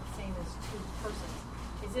the same as two persons.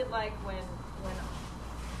 Is it like when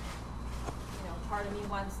part of me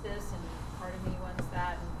wants this and part of me wants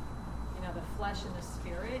that, and the flesh and the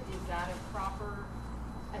spirit? Is that a proper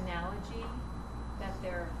analogy, that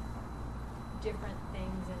they're different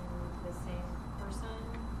things in the same person?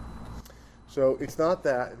 So it's not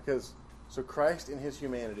that, because Christ in his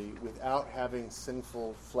humanity, without having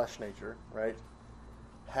sinful flesh nature, right,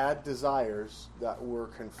 had desires that were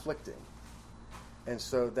conflicting. And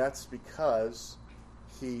so that's because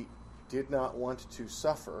he did not want to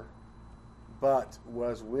suffer, but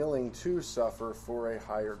was willing to suffer for a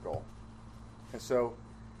higher goal. And so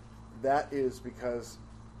that is because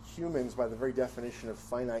humans, by the very definition of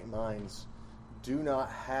finite minds, do not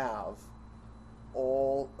have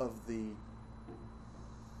all of the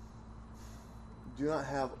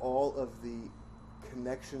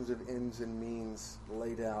connections of ends and means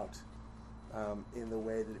laid out in the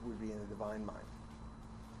way that it would be in a divine mind.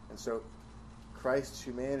 And so Christ's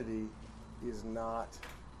humanity is not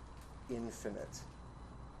infinite.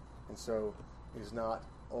 And so he's not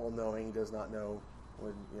all-knowing. He does not know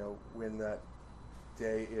when that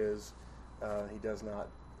day is. He does not,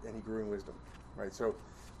 and he grew in wisdom. Right? So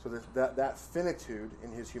that finitude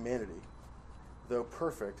in his humanity, though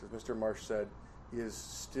perfect, as Mr. Marsh said, is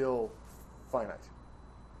still finite.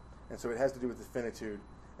 And so it has to do with the finitude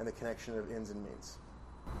and the connection of ends and means.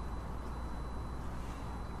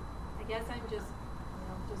 I guess I'm just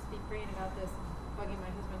be praying about this, bugging my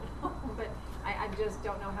husband, but I just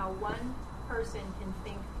don't know how one person can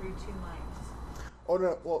think through two minds. Oh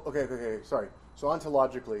no! Well, okay. Sorry. So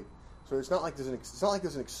ontologically, it's not like there's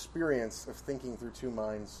an experience of thinking through two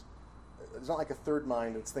minds. It's not like a third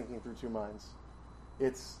mind that's thinking through two minds.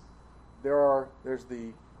 There's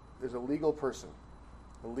a legal person,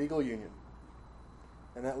 a legal union,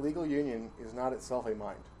 and that legal union is not itself a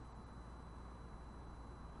mind.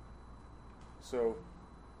 So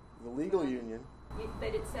the legal union.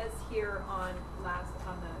 But it says here on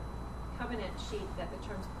the covenant sheet that the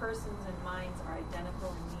terms persons and minds are identical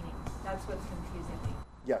in meaning. That's what's confusing me.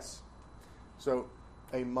 Yes. So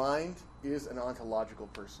a mind is an ontological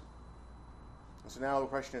person. And so now the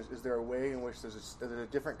question is there a way in which there's a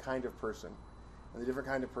different kind of person? And the different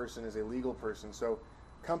kind of person is a legal person. So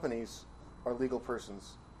companies are legal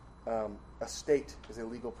persons. A state is a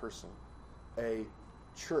legal person. A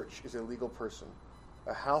church is a legal person.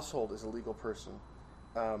 A household is a legal person.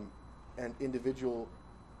 And individual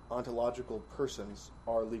ontological persons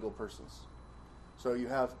are legal persons. So you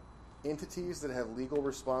have entities that have legal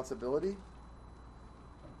responsibility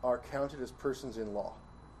are counted as persons in law.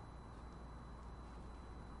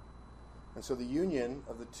 And so the union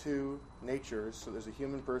of the two natures, so there's a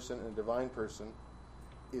human person and a divine person,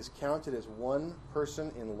 is counted as one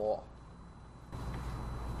person in law.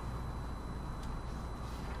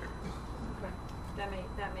 Okay. That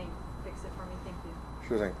may fix it for me. Thank you.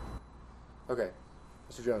 Sure thing. Okay.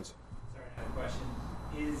 Mr. Jones. Sorry, I have a question.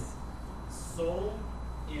 Is soul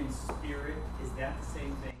and spirit, is that the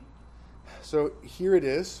same thing? So here it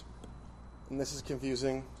is, and this is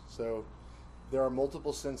confusing. So there are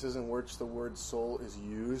multiple senses in which the word soul is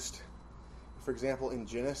used. For example, in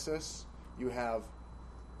Genesis, you have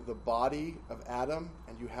the body of Adam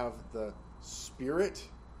and you have the spirit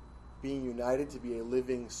being united to be a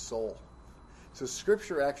living soul. So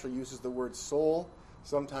Scripture actually uses the word soul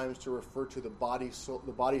sometimes to refer to the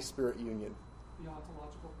body-spirit union. The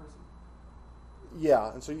ontological person.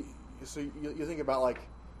 Yeah, and so you think about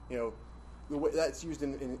the way that's used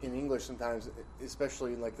in English sometimes,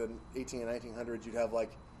 especially in like the 18 and 1900s, you'd have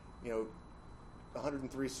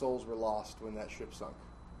 103 souls were lost when that ship sunk.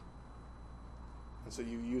 And so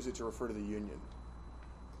you use it to refer to the Union.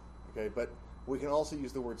 Okay, but we can also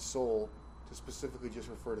use the word soul to specifically just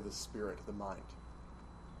refer to the spirit, the mind.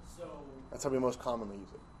 So that's how we most commonly use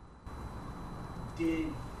it.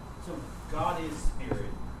 So God is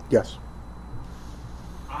spirit. Yes.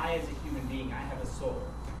 I, as a human being, I have a soul,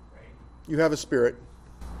 right? You have a spirit.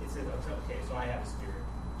 It says, okay, so I have a spirit.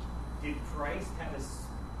 Did Christ have a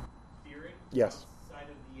spirit? Yes. Outside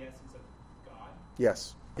of the essence of God?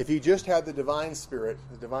 Yes. If he just had the divine spirit,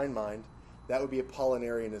 the divine mind, that would be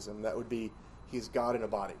Apollinarianism. That would be he's God in a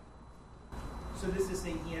body. So this is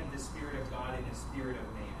saying he had the spirit of God and the spirit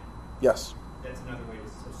of man. Yes. That's another way to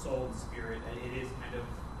so soul and spirit. It is kind of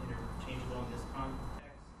interchangeable in this context.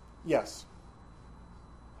 Yes.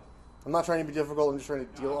 I'm not trying to be difficult. I'm just trying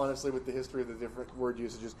to deal honestly with the history of the different word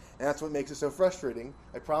usages. And that's what makes it so frustrating.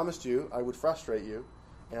 I promised you I would frustrate you,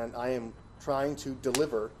 and I am trying to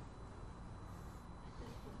deliver.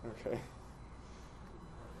 Okay.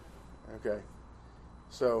 Okay.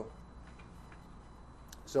 So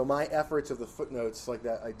my efforts of the footnotes, like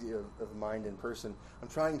that idea of mind and person, I'm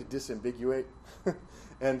trying to disambiguate.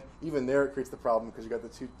 And even there it creates the problem because you've got the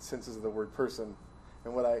two senses of the word person.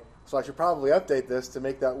 And so I should probably update this to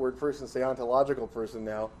make that word person say ontological person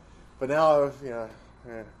now. But now, Not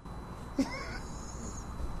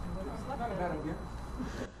a bad idea.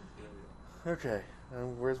 Okay.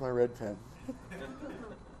 Where's my red pen? Two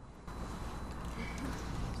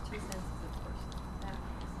senses of person. That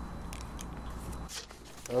makes sense.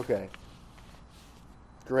 Okay.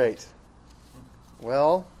 Great.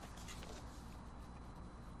 Well,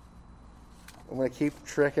 I'm going to keep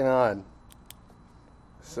trekking on.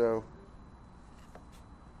 So,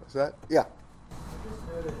 is that? Yeah. I just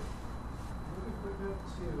noted, look at footnote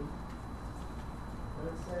 2, when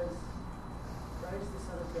it says, Christ the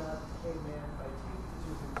Son of God became man by taking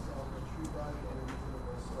to himself a true body and a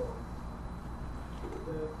reasonable soul.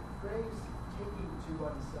 The phrase taking to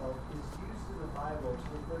oneself is used in the Bible to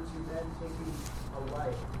refer to men taking a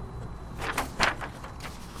wife.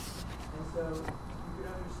 And so you can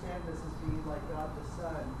understand this as being like God the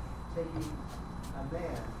Son taking a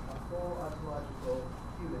man, a full ontological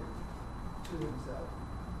human, to himself,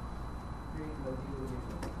 creating a legal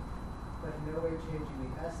union, but in no way changing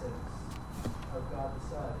the essence of God the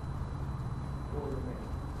Son or the man.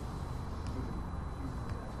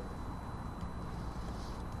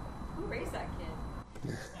 Who raised that kid?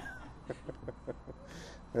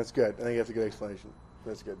 That's good. I think that's a good explanation.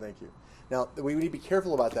 That's good. Thank you. Now, we need to be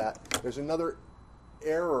careful about that. There's another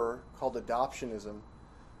error called adoptionism,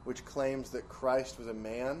 which claims that Christ was a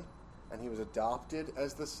man and he was adopted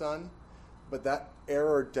as the Son, but that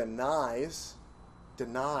error denies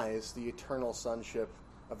the eternal sonship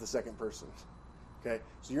of the second person. Okay?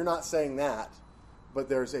 So you're not saying that, but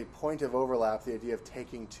there's a point of overlap, the idea of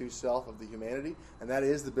taking to self of the humanity, and that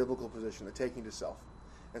is the biblical position, the taking to self.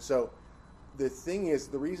 And so the thing is,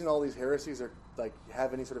 the reason all these heresies are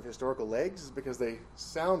have any sort of historical legs is because they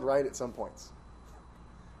sound right at some points.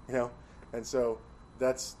 And so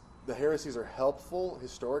the heresies are helpful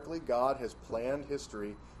historically. God has planned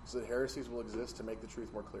history so that heresies will exist to make the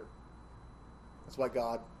truth more clear. That's why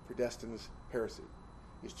God predestines heresy,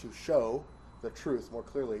 is to show the truth more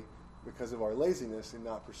clearly because of our laziness in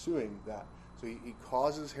not pursuing that. So he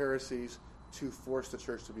causes heresies to force the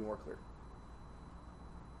church to be more clear.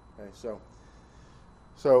 Okay, so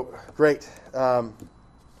great.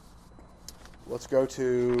 Let's go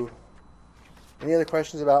to any other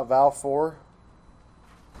questions about Vow 4?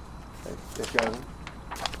 Yes, Jonathan.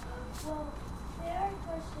 Well, there are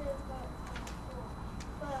questions about people,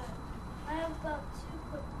 but I have about two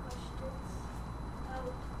quick questions.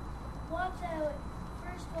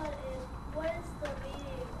 First one is, what is the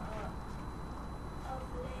meaning of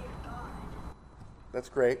the name God? That's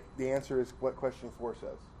great. The answer is what question 4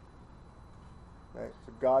 says. Right?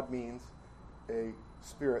 So God means a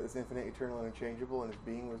spirit that's infinite, eternal, and unchangeable, and his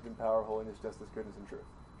being, wisdom, power, holiness, justice, goodness, and truth.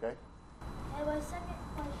 Okay? And my second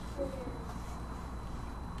question is,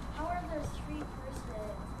 how are there three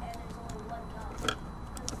persons and there's only one God?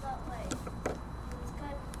 It's not it's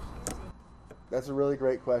kind of confusing. That's a really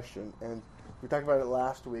great question, and we talked about it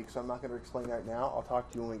last week, so I'm not going to explain that now. I'll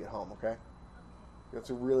talk to you when we get home, okay? That's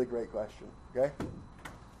a really great question, okay?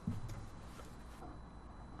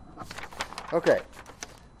 Okay,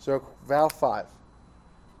 so Vow 5.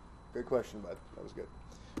 Good question, bud. That was good.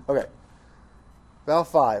 Okay, Vow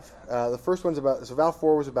 5. The first one's about, so Vow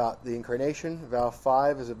 4 was about the incarnation. Vow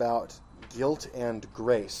 5 is about guilt and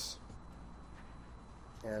grace.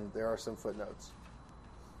 and there are some footnotes.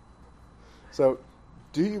 So,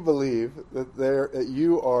 do you believe that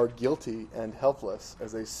you are guilty and helpless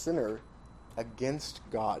as a sinner against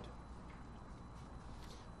God?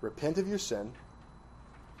 Repent of your sin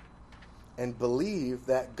and believe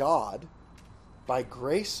that God, by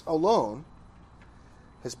grace alone,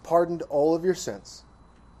 has pardoned all of your sins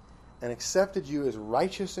and accepted you as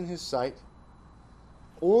righteous in his sight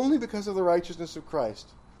only because of the righteousness of Christ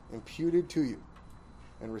imputed to you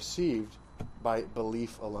and received by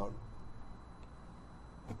belief alone.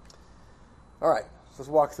 All right, so let's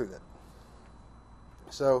walk through that.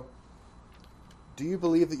 So, do you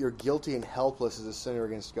believe that you're guilty and helpless as a sinner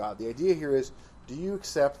against God? The idea here is, do you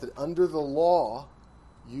accept that under the law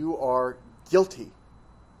you are guilty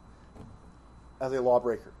as a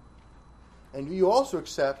lawbreaker? And do you also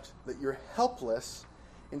accept that you're helpless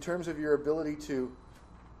in terms of your ability to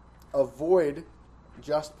avoid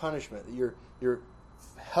just punishment? You're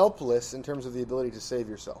helpless in terms of the ability to save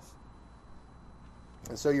yourself.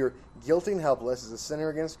 And so you're guilty and helpless as a sinner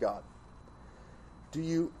against God. Do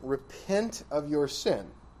you repent of your sin?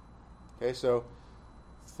 Okay, so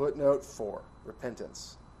footnote 4,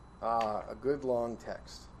 repentance. A good long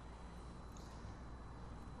text.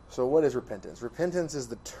 So what is repentance? Repentance is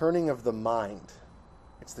the turning of the mind.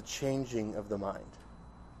 It's the changing of the mind.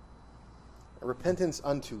 Repentance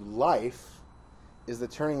unto life is the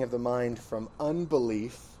turning of the mind from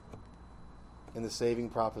unbelief in the saving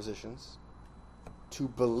propositions to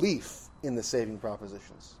belief in the saving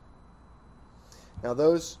propositions. Now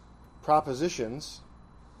those propositions,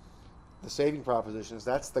 the saving propositions,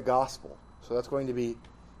 that's the gospel. So that's going to be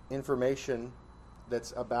information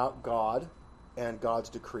that's about God and God's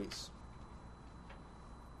decrees.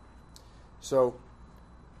 So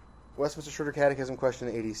Westminster Shorter Catechism question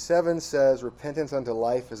 87 says, repentance unto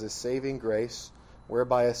life is a saving grace,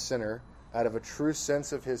 whereby a sinner, out of a true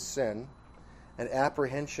sense of his sin and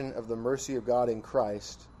apprehension of the mercy of God in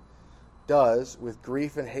Christ, does, with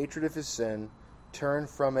grief and hatred of his sin, turn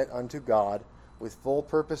from it unto God, with full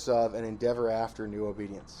purpose of and endeavor after new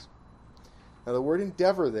obedience. Now the word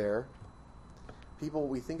endeavor there,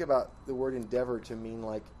 we think about the word endeavor to mean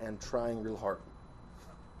like, and trying real hard.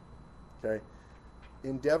 Okay?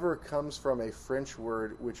 Endeavor comes from a French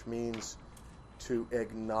word which means to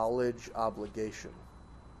acknowledge obligation.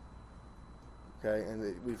 Okay?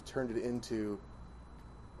 And we've turned it into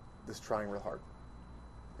this trying real hard.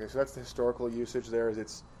 Okay, so that's the historical usage there, is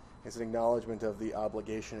it's an acknowledgement of the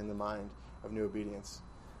obligation in the mind of new obedience.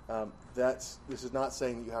 This is not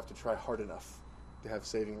saying that you have to try hard enough to have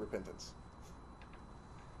saving repentance.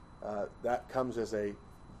 That comes as a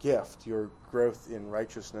gift, your growth in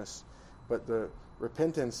righteousness. But the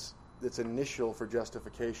repentance that's initial for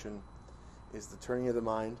justification is the turning of the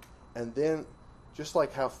mind. And then, just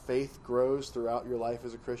like how faith grows throughout your life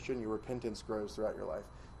as a Christian, your repentance grows throughout your life.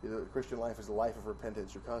 The Christian life is a life of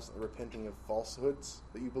repentance. You're constantly repenting of falsehoods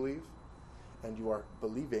that you believe, and you are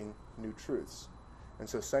believing new truths. And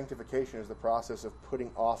so sanctification is the process of putting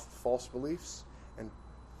off false beliefs and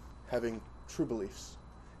having true beliefs.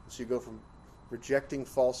 So you go from rejecting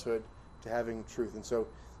falsehood to having truth. And so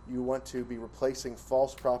you want to be replacing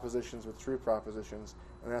false propositions with true propositions,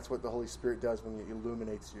 and that's what the Holy Spirit does when He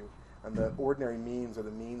illuminates you. And the ordinary means are the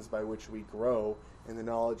means by which we grow in the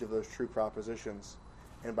knowledge of those true propositions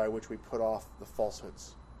and by which we put off the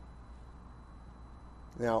falsehoods.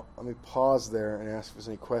 Now, let me pause there and ask if there's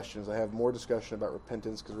any questions. I have more discussion about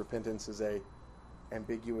repentance because repentance is a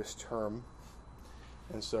ambiguous term.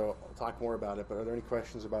 And so I'll talk more about it, but are there any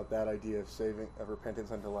questions about that idea of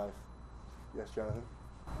repentance unto life? Yes, Jonathan?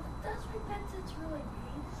 What does repentance really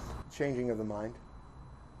mean? Changing of the mind.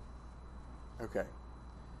 Okay.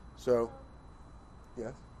 So,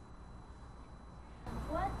 yes?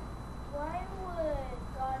 Why would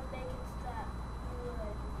God make it so that we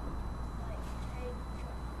would, change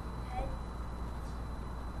our head?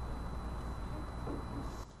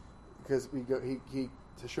 Because he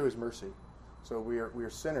to show His mercy. So we are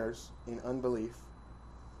sinners in unbelief,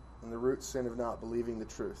 and the root sin of not believing the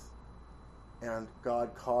truth. And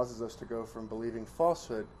God causes us to go from believing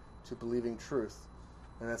falsehood to believing truth.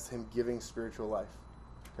 And that's Him giving spiritual life.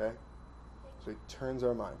 Okay? So He turns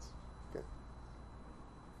our minds. Good.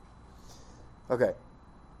 Okay.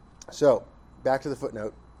 So, back to the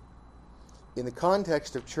footnote. In the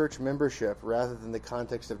context of church membership, rather than the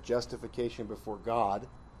context of justification before God,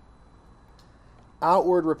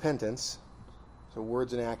 outward repentance, so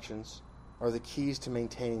words and actions, are the keys to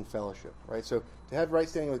maintaining fellowship, right? So to have right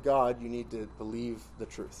standing with God, you need to believe the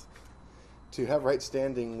truth. To have right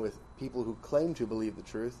standing with people who claim to believe the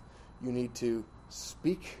truth, you need to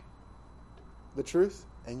speak the truth,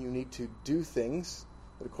 and you need to do things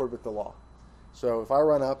that accord with the law. So if I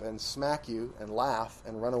run up and smack you and laugh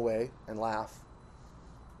and run away and laugh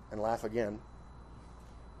again,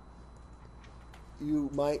 you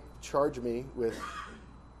might charge me with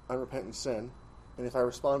unrepentant sin. And if I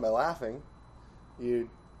respond by laughing, you'd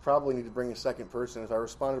probably need to bring a second person. If I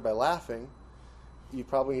responded by laughing, you'd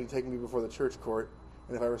probably need to take me before the church court.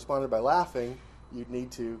 And if I responded by laughing, you'd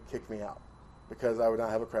need to kick me out because I would not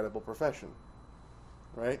have a credible profession.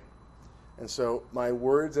 Right? And so my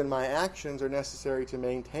words and my actions are necessary to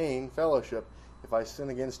maintain fellowship. If I sin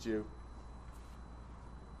against you,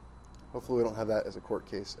 hopefully we don't have that as a court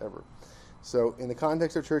case ever. So in the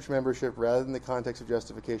context of church membership, rather than the context of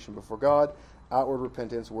justification before God, outward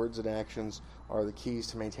repentance, words and actions are the keys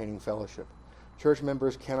to maintaining fellowship. Church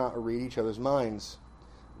members cannot read each other's minds.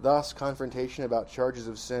 Thus, confrontation about charges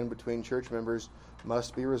of sin between church members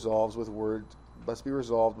must be resolved with words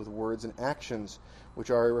and actions, which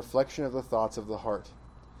are a reflection of the thoughts of the heart.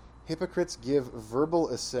 Hypocrites give verbal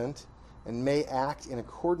assent and may act in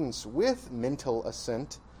accordance with mental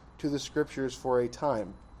assent to the Scriptures for a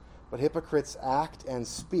time. But hypocrites act and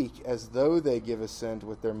speak as though they give assent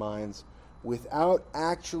with their minds, without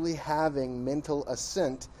actually having mental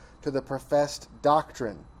assent to the professed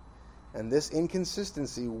doctrine. And this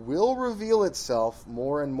inconsistency will reveal itself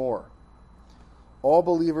more and more. All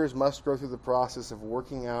believers must go through the process of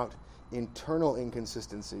working out internal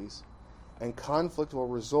inconsistencies, and conflict will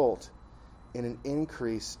result in an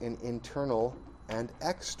increase in internal and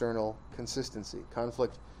external consistency.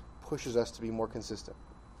 Conflict pushes us to be more consistent.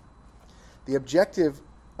 The objective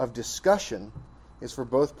of discussion is for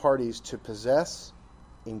both parties to possess,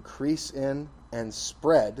 increase in, and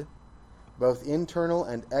spread both internal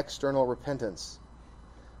and external repentance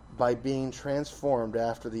by being transformed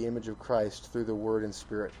after the image of Christ through the Word and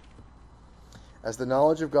Spirit. As the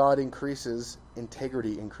knowledge of God increases,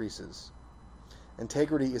 integrity increases.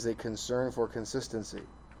 Integrity is a concern for consistency.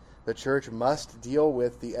 The church must deal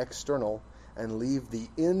with the external and leave the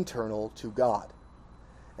internal to God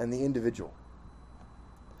and the individual,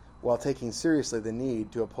 while taking seriously the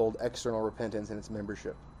need to uphold external repentance in its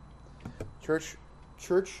membership. Church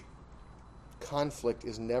conflict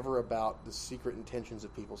is never about the secret intentions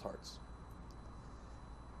of people's hearts.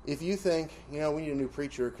 If you think, we need a new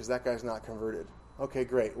preacher because that guy's not converted. Okay,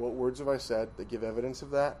 great. What words have I said that give evidence of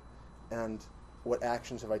that? And what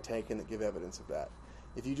actions have I taken that give evidence of that?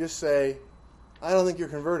 If you just say, I don't think you're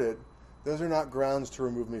converted, those are not grounds to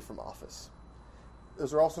remove me from office.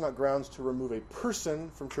 Those are also not grounds to remove a person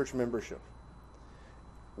from church membership.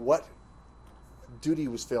 What duty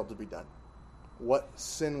was failed to be done? What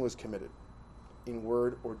sin was committed in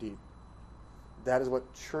word or deed? That is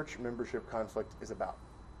what church membership conflict is about.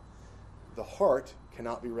 The heart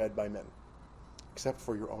cannot be read by men, except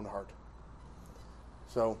for your own heart.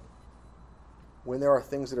 So, when there are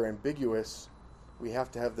things that are ambiguous, we have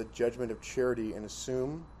to have the judgment of charity and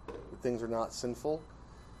assume that things are not sinful,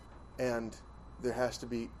 and there has to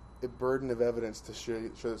be a burden of evidence to show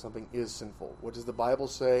that something is sinful. What does the Bible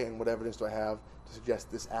say, and what evidence do I have to suggest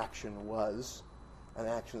this action was an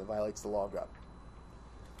action that violates the law of God?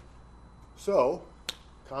 So,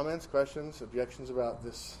 comments, questions, objections about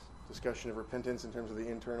this discussion of repentance in terms of the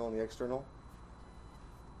internal and the external?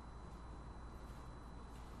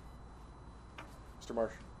 Mr.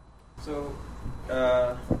 Marsh. So,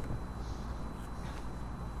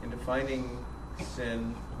 in defining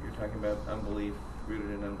sin, you're talking about unbelief, rooted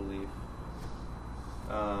in unbelief.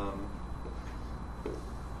 I'm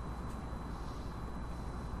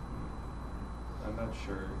not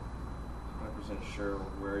 100% sure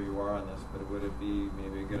where you are on this, but would it be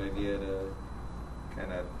maybe a good idea to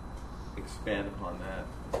kind of expand upon that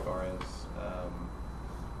as far as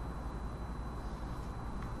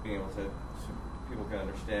being able to, so people can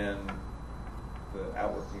understand the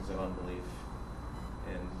outworkings of unbelief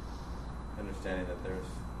and understanding that there's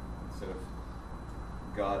sort of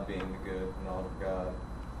God being the good and all of God,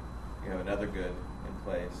 you have another good in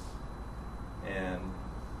place, and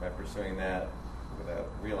by pursuing that without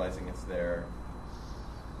realizing it's there,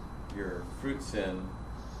 your fruit sin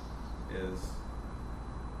is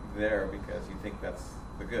there because you think that's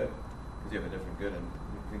the good, because you have a different good, and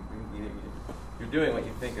you're doing what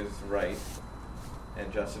you think is right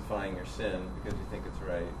and justifying your sin because you think it's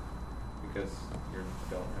right, because you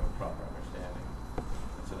don't have a proper understanding.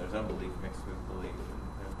 And so there's unbelief mixed with belief, and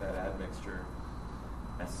there's that admixture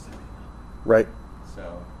necessary. Right.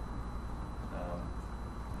 So,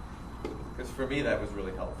 because for me that was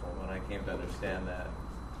really helpful when I came to understand that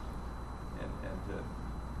and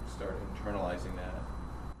to start internalizing that.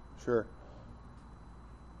 Sure.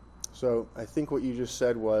 So I think what you just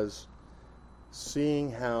said was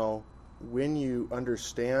seeing how when you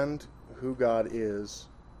understand who God is,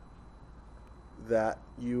 that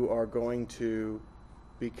you are going to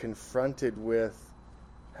be confronted with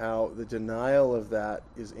how the denial of that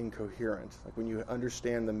is incoherent. Like when you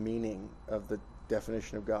understand the meaning of the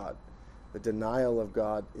definition of God, the denial of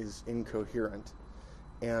God is incoherent.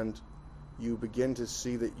 And you begin to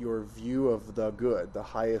see that your view of the good, the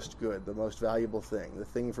highest good, the most valuable thing, the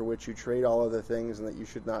thing for which you trade all other things and that you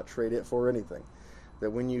should not trade it for anything, that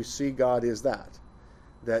when you see God is that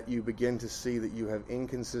you begin to see that you have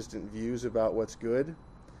inconsistent views about what's good,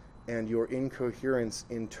 and your incoherence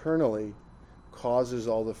internally causes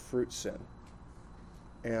all the fruit sin.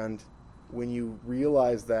 And when you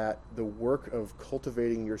realize that, the work of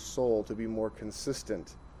cultivating your soul to be more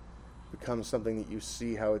consistent becomes something that you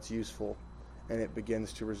see how it's useful, and it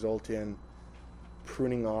begins to result in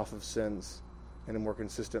pruning off of sins and a more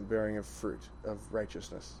consistent bearing of fruit of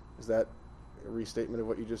righteousness. Is that a restatement of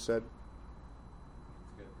what you just said?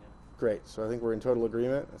 That's good, yeah. Great. So I think we're in total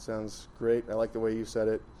agreement. That sounds great. I like the way you said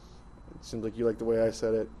it. It seems like you like the way I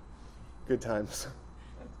said it. Good times.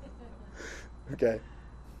 Okay.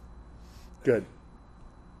 Good.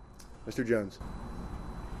 Mr. Jones.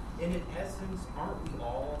 And in essence, aren't we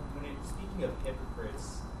all, speaking of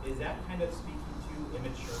hypocrites, is that kind of speaking to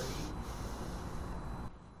immaturity?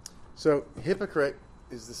 So hypocrite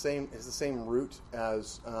is the same root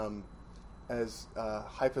as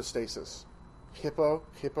hypostasis. Hippo,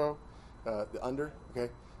 the under.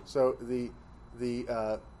 Okay. So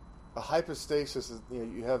a hypostasis is,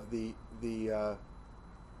 you have the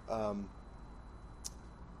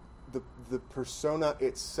persona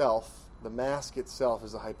itself, the mask itself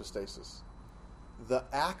is a hypostasis. The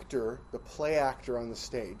actor, the play actor on the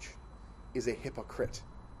stage, is a hypocrite.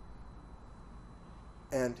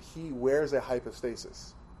 And he wears a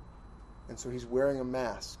hypostasis. And so he's wearing a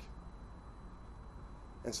mask.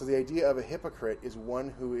 And so the idea of a hypocrite is one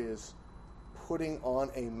who is putting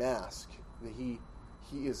on a mask. That he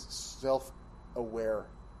is self-aware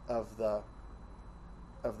of the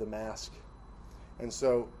mask. And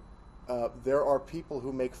so there are people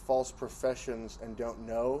who make false professions and don't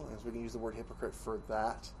know, and so we can use the word hypocrite for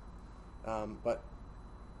that. But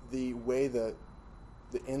the way the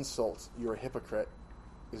insult, you're a hypocrite,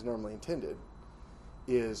 is normally intended,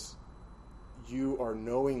 is you are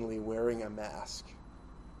knowingly wearing a mask,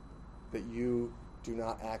 that you do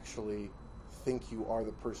not actually think you are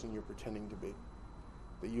the person you're pretending to be,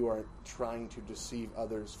 that you are trying to deceive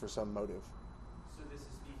others for some motive. So this is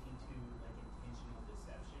speaking to like intentional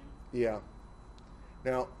deception? Yeah.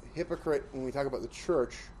 Now, hypocrite, when we talk about the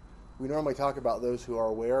church, we normally talk about those who are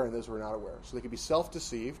aware and those who are not aware. So they could be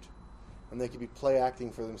self-deceived, and they could be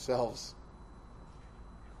play-acting for themselves.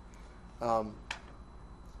 But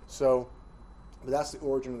that's the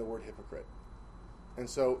origin of the word hypocrite. And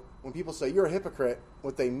so when people say you're a hypocrite,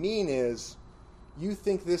 what they mean is you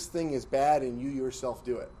think this thing is bad and you yourself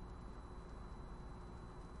do it.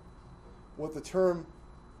 What the term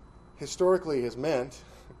historically has meant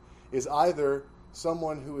is either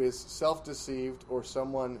someone who is self-deceived or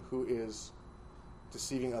someone who is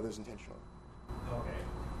deceiving others intentionally. Okay.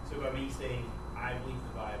 So by me saying, I believe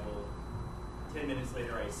the Bible, 10 minutes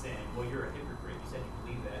later I sin, well, you're a hypocrite. You said you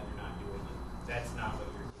believe that and you're not doing it. That's not what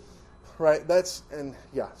you're doing. Right,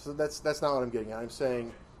 so that's not what I'm getting at. I'm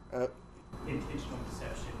saying intentional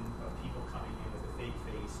deception of people coming in with a fake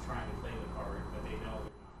face, trying to play the part, but they know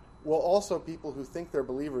they're not. well, also people who think they're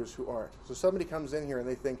believers who aren't. So somebody comes in here and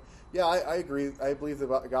they think, yeah, I agree, I believe the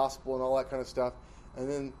gospel and all that kind of stuff, and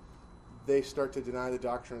then they start to deny the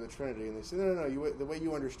doctrine of the Trinity, and they say, no, the way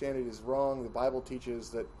you understand it is wrong. The Bible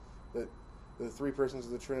teaches that the three persons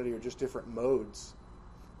of the Trinity are just different modes,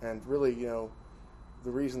 and really,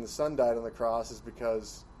 the reason the Son died on the cross is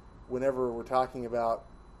because whenever we're talking about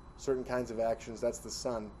certain kinds of actions, that's the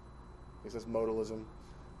Son. He says modalism.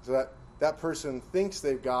 So that person thinks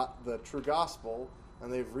they've got the true gospel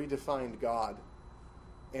and they've redefined God.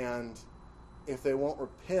 And if they won't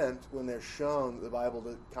repent when they're shown that the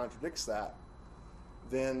Bible contradicts that,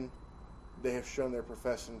 then they have shown their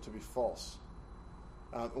profession to be false.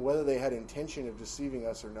 Whether they had intention of deceiving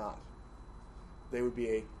us or not, they would be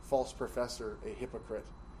a false professor, a hypocrite.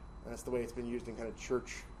 And that's the way it's been used in kind of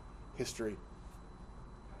church history.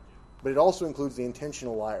 But it also includes the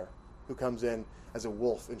intentional liar who comes in as a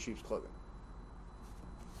wolf in sheep's clothing.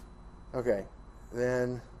 Okay,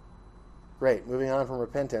 then, great. Moving on from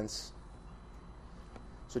repentance.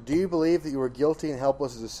 So do you believe that you are guilty and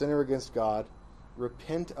helpless as a sinner against God?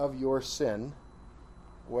 Repent of your sin.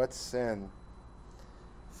 What sin?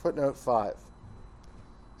 Footnote 5.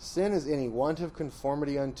 Sin is any want of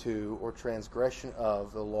conformity unto or transgression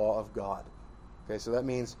of the law of God. Okay, so that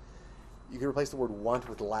means you can replace the word want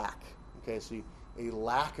with lack. Okay, so a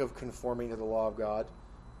lack of conforming to the law of God,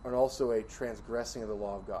 and also a transgressing of the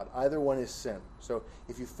law of God. Either one is sin. So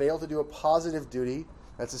if you fail to do a positive duty,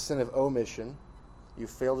 that's a sin of omission. You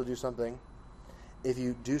fail to do something. If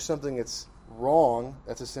you do something that's wrong,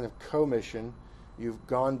 that's a sin of commission. You've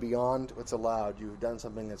gone beyond what's allowed. You've done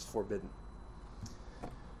something that's forbidden.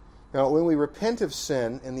 Now, when we repent of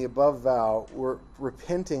sin in the above vow, we're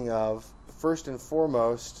repenting of, first and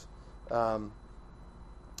foremost,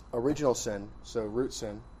 original sin, so root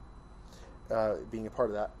sin, being a part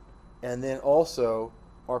of that, and then also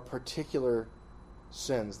our particular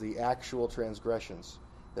sins, the actual transgressions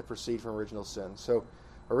that proceed from original sin. So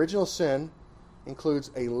original sin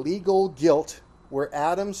includes a legal guilt where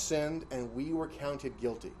Adam sinned and we were counted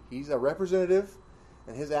guilty. He's a representative,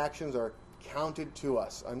 and his actions are counted to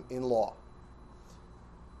us in law.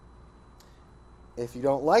 If you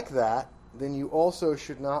don't like that, then you also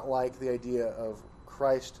should not like the idea of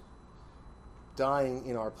Christ dying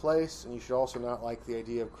in our place, and you should also not like the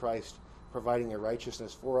idea of Christ providing a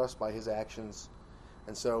righteousness for us by his actions.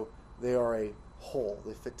 And so they are a whole.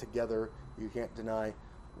 They fit together. You can't deny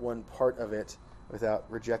one part of it without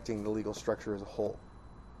rejecting the legal structure as a whole.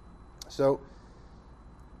 So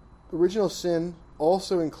original sin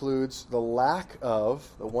also includes the lack of,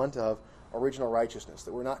 the want of, original righteousness,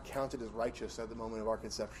 that we're not counted as righteous at the moment of our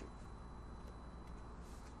conception.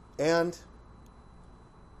 And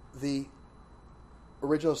the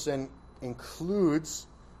original sin includes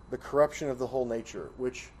the corruption of the whole nature,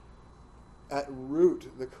 which at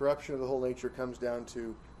root, the corruption of the whole nature comes down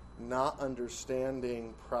to not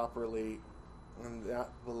understanding properly and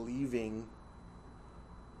not believing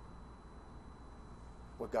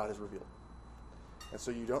what God has revealed. And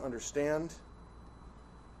so you don't understand,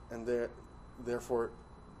 and therefore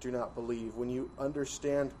do not believe. When you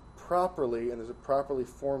understand properly, and there's a properly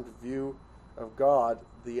formed view of God,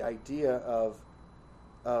 the idea of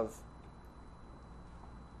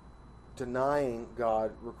denying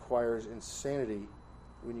God requires insanity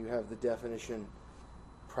when you have the definition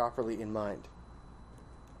properly in mind.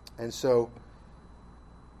 And so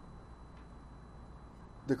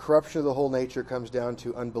the corruption of the whole nature comes down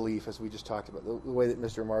to unbelief, as we just talked about, the way that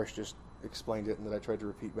Mr. Marsh just explained it and that I tried to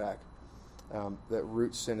repeat back, that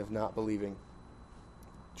root sin of not believing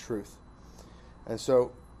truth. And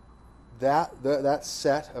so that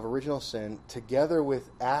set of original sin, together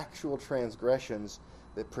with actual transgressions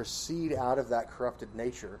that proceed out of that corrupted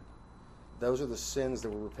nature, those are the sins that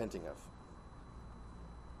we're repenting of.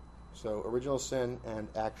 So original sin and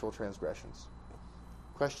actual transgressions.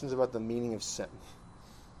 Questions about the meaning of sin?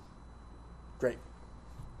 Great.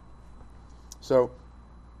 So,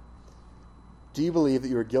 do you believe that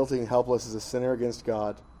you are guilty and helpless as a sinner against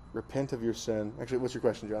God? Repent of your sin. Actually, what's your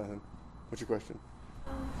question, Jonathan? What's your question?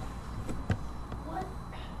 What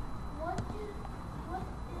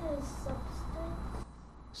is substance?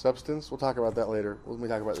 Substance? We'll talk about that later when we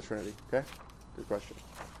talk about the Trinity. Okay? Good question.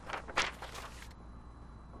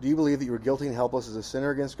 Do you believe that you are guilty and helpless as a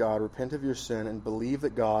sinner against God? Repent of your sin and believe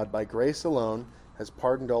that God, by grace alone, has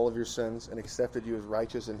pardoned all of your sins and accepted you as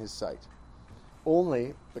righteous in his sight,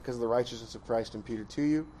 only because of the righteousness of Christ imputed to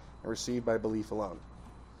you and received by belief alone.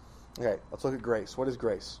 Okay, let's look at grace. What is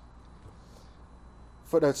grace?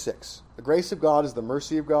 Footnote 6. The grace of God is the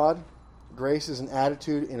mercy of God. Grace is an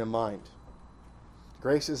attitude in a mind.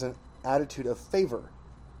 Grace is an attitude of favor,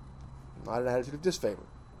 not an attitude of disfavor.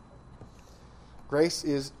 Grace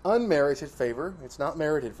is unmerited favor. It's not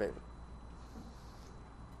merited favor.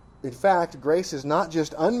 In fact, grace is not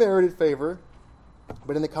just unmerited favor,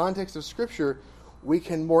 but in the context of Scripture, we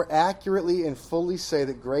can more accurately and fully say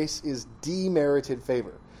that grace is demerited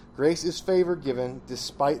favor. Grace is favor given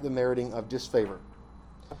despite the meriting of disfavor.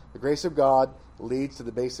 The grace of God leads to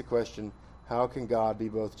the basic question, how can God be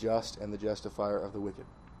both just and the justifier of the wicked?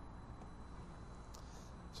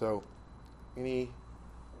 So, any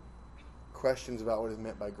questions about what is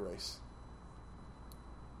meant by grace?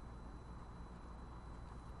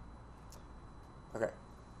 Okay.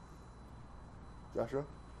 Joshua?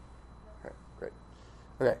 Okay, great.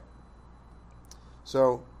 Okay.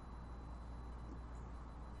 So,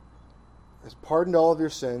 has pardoned all of your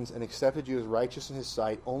sins and accepted you as righteous in his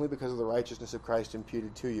sight only because of the righteousness of Christ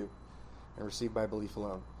imputed to you and received by belief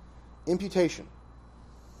alone. Imputation.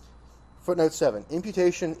 Footnote 7.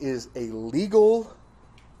 Imputation is a legal,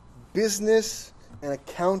 business, and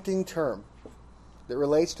accounting term that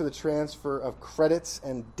relates to the transfer of credits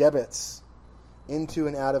and debits into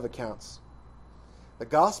and out of accounts. The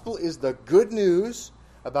gospel is the good news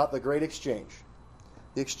about the great exchange.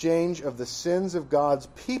 The exchange of the sins of God's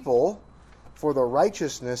people for the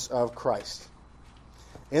righteousness of Christ.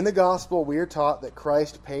 In the gospel, we are taught that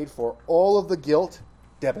Christ paid for all of the guilt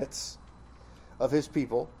debits of his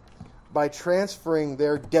people by transferring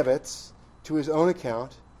their debits to his own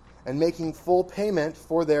account and making full payment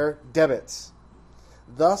for their debits,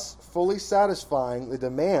 thus fully satisfying the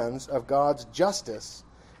demands of God's justice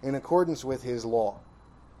in accordance with his law.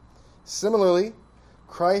 Similarly,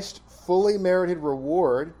 Christ fully merited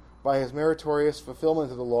reward by his meritorious fulfillment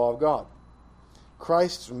of the law of God.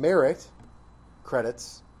 Christ's merit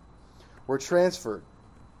credits were transferred,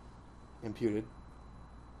 imputed,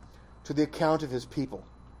 to the account of his people.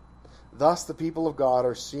 Thus, the people of God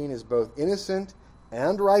are seen as both innocent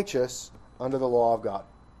and righteous under the law of God.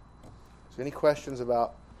 So, any questions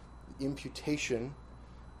about the imputation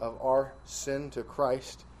of our sin to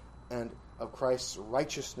Christ and of Christ's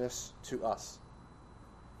righteousness to us?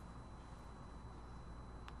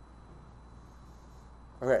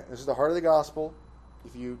 Okay, this is the heart of the gospel.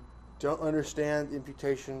 If you don't understand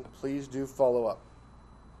imputation, please do follow up.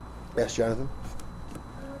 Yes, Jonathan?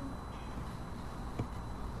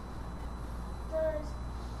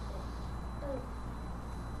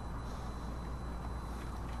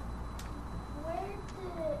 Where did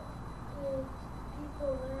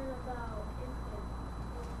people learn about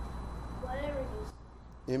whatever you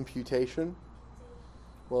say? Imputation?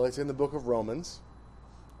 Well, it's in the book of Romans,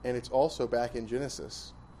 and it's also back in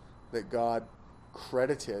Genesis that God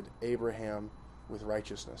credited Abraham with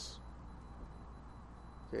righteousness.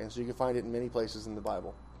 Okay, and so you can find it in many places in the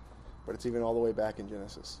Bible, but it's even all the way back in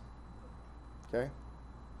Genesis. Okay?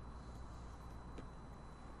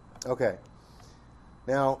 Okay.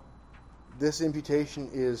 Now, this imputation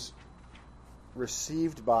is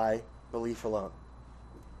received by belief alone.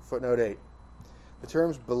 Footnote 8. The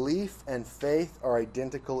terms belief and faith are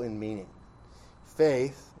identical in meaning.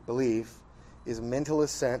 Faith, belief, is mental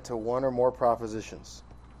assent to one or more propositions.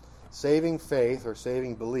 Saving faith or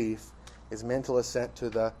saving belief is mental assent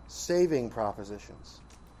to the saving propositions.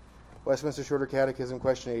 Westminster Shorter Catechism,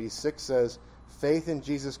 question 86 says, faith in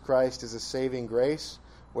Jesus Christ is a saving grace,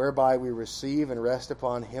 whereby we receive and rest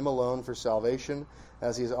upon him alone for salvation,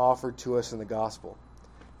 as he is offered to us in the gospel.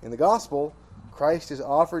 In the gospel, Christ is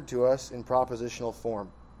offered to us in propositional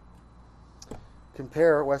form.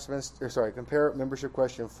 Compare membership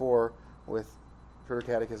question 4 with Shorter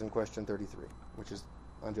Catechism question 33, which is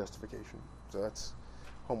on justification. So that's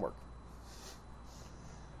homework.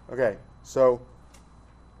 Okay, so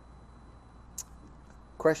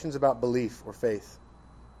questions about belief or faith.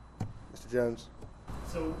 Mr. Jones?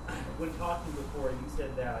 So, when talking before, you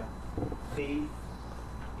said that faith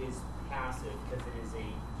is passive because it is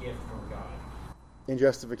a gift from God. In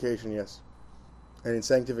justification, yes. And in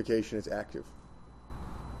sanctification, it's active.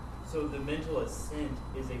 So the mental assent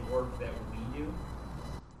is a work that we do?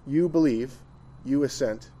 You believe, you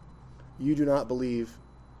assent. You do not believe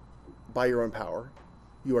by your own power.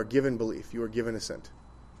 You are given belief. You are given assent.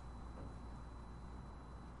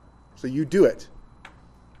 So you do it,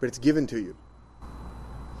 but it's given to you.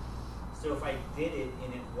 So if I did it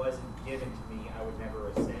and it wasn't given to me, I would never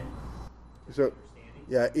assent? So,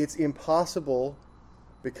 yeah, it's impossible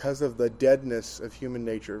because of the deadness of human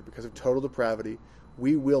nature, because of total depravity.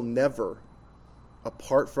 We will never,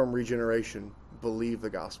 apart from regeneration, believe the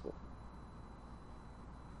gospel.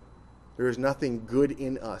 There is nothing good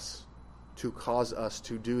in us to cause us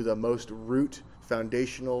to do the most root,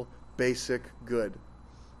 foundational, basic good,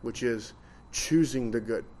 which is choosing the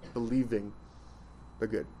good, believing the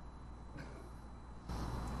good.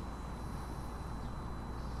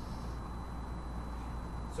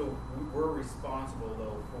 So we're responsible,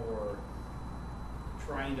 though, for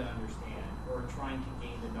trying to understand or trying to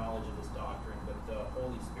gain the knowledge of this doctrine, but the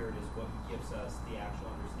Holy Spirit is what gives us the actual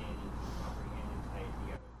understanding to comprehend and tie it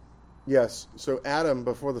together. Yes. So Adam,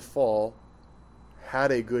 before the fall,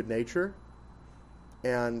 had a good nature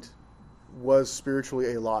and was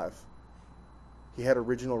spiritually alive. He had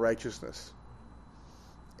original righteousness.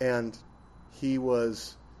 And he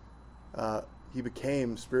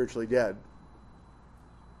became spiritually dead.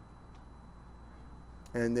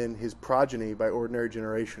 And then his progeny, by ordinary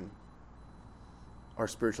generation, are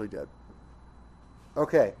spiritually dead.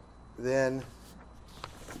 Okay, then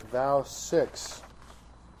vow 6.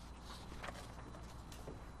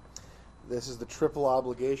 This is the triple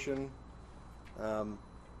obligation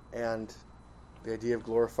and the idea of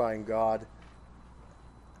glorifying God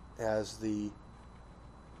as the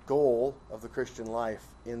goal of the Christian life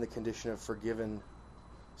in the condition of forgiven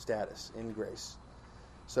status, in grace.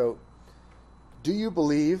 So, do you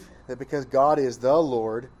believe that because God is the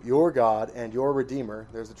Lord, your God, and your Redeemer,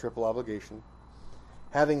 there's the triple obligation,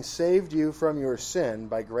 Having saved you from your sin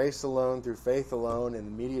by grace alone, through faith alone, in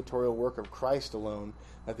the mediatorial work of Christ alone,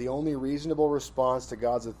 that the only reasonable response to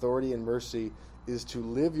God's authority and mercy is to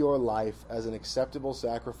live your life as an acceptable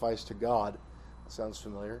sacrifice to God. Sounds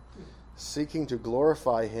familiar. Seeking to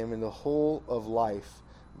glorify Him in the whole of life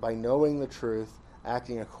by knowing the truth,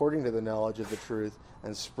 acting according to the knowledge of the truth,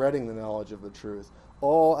 and spreading the knowledge of the truth,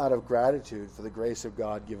 all out of gratitude for the grace of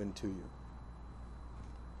God given to you.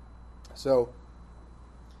 So,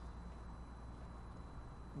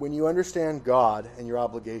 when you understand God and your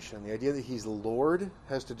obligation, the idea that He's Lord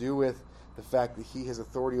has to do with the fact that He has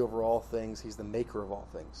authority over all things. He's the maker of all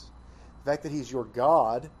things. The fact that He's your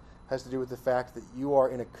God has to do with the fact that you are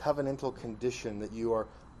in a covenantal condition, that you are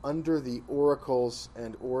under the oracles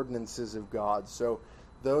and ordinances of God. So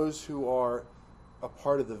those who are a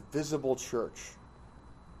part of the visible church,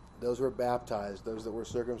 those who are baptized, those that were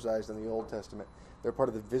circumcised in the Old Testament, they're part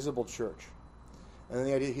of the visible church. And then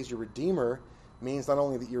the idea that He's your Redeemer means not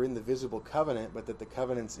only that you're in the visible covenant, but that the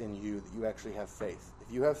covenant's in you, that you actually have faith.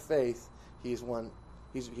 If you have faith, He's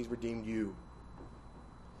redeemed you.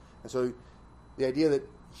 And so the idea that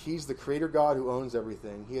He's the creator God who owns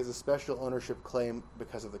everything, He has a special ownership claim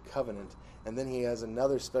because of the covenant, and then He has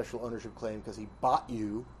another special ownership claim because He bought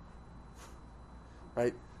you,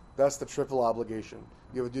 right? That's the triple obligation.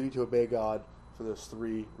 You have a duty to obey God for those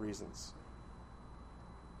three reasons.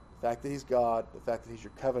 The fact that He's God, the fact that He's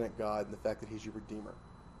your covenant God, and the fact that He's your Redeemer.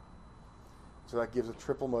 So that gives a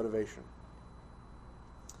triple motivation.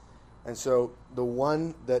 And so the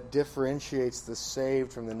one that differentiates the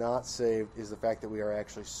saved from the not saved is the fact that we are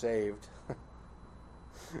actually saved.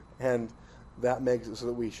 And that makes it so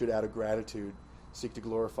that we should, out of gratitude, seek to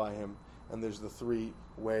glorify Him. And there's the three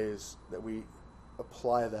ways that we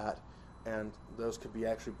apply that, and those could be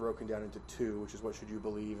actually broken down into two, which is what should you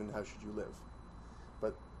believe and how should you live.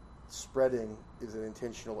 But spreading is an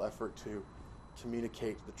intentional effort to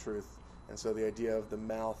communicate the truth. And so the idea of the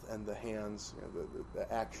mouth and the hands,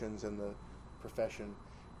 the actions and the profession,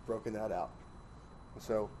 broken that out. And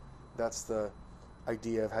so that's the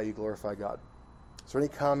idea of how you glorify God. So any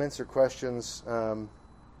comments or questions? Any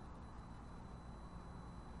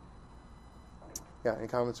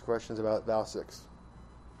comments or questions about Vow 6?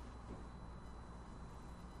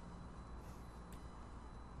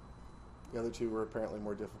 The other two were apparently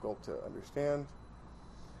more difficult to understand.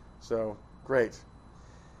 So, great.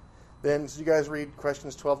 Then, so you guys read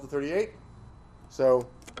questions 12 to 38. So,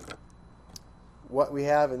 what we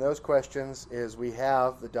have in those questions is we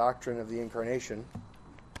have the doctrine of the incarnation.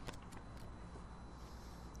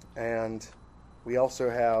 And we also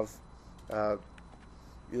have,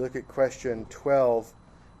 you look at question 12,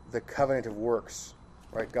 the covenant of works.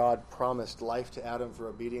 Right? God promised life to Adam for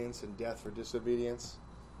obedience and death for disobedience.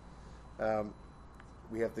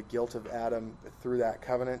 We have the guilt of Adam through that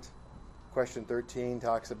covenant. Question 13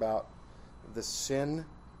 talks about the sin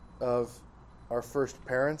of our first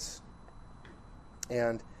parents,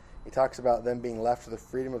 and he talks about them being left to the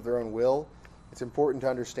freedom of their own will. It's important to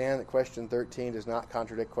understand that question 13 does not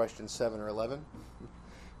contradict question 7 or 11.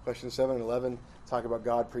 Question 7 and 11 talk about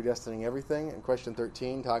God predestining everything, and question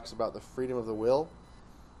 13 talks about the freedom of the will.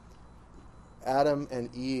 Adam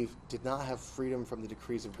and Eve did not have freedom from the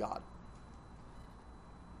decrees of God.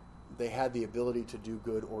 They had the ability to do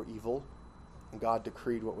good or evil, and God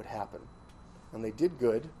decreed what would happen. And they did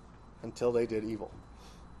good until they did evil.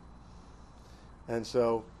 And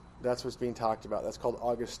so that's what's being talked about. That's called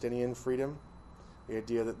Augustinian freedom, the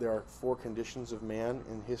idea that there are 4 conditions of man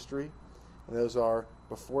in history, and those are: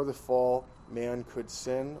 before the fall, man could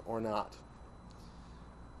sin or not.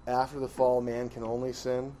 After the fall, man can only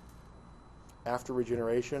sin. After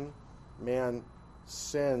regeneration, man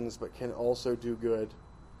sins but can also do good.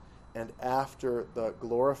 And after the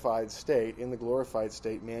glorified state, in the glorified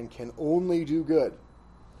state, man can only do good.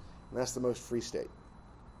 And that's the most free state.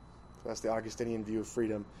 So that's the Augustinian view of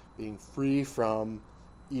freedom, being free from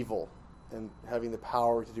evil and having the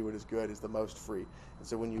power to do what is good is the most free. And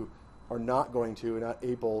so when you are not going to, not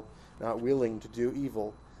able, not willing to do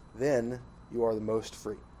evil, then you are the most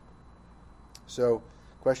free. So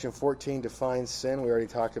question 14 defines sin. We already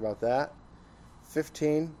talked about that.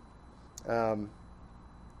 15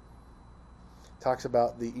 talks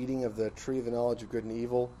about the eating of the tree of the knowledge of good and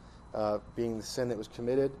evil being the sin that was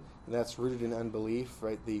committed, and that's rooted in unbelief,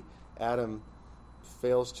 right? Adam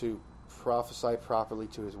fails to prophesy properly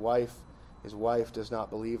to his wife. His wife does not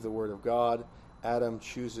believe the word of God. Adam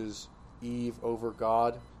chooses Eve over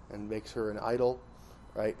God and makes her an idol,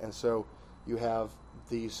 right? And so you have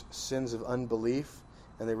these sins of unbelief,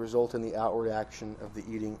 and they result in the outward action of the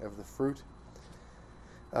eating of the fruit.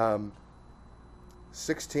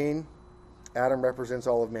 16 Adam represents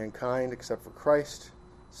all of mankind except for Christ.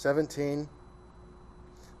 17,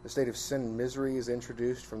 the state of sin and misery is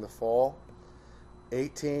introduced from the fall.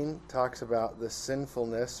 18 talks about the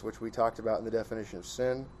sinfulness, which we talked about in the definition of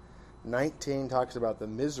sin. 19 talks about the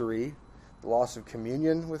misery, the loss of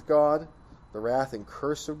communion with God, the wrath and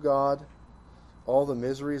curse of God, all the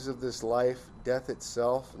miseries of this life, death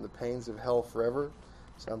itself, and the pains of hell forever.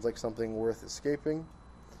 Sounds like something worth escaping.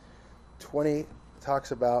 20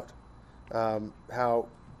 talks about how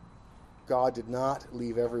God did not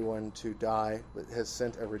leave everyone to die, but has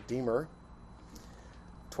sent a Redeemer.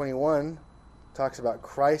 21 talks about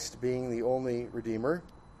Christ being the only Redeemer.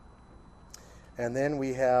 And then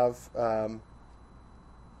we have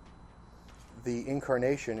the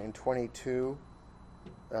incarnation in 22.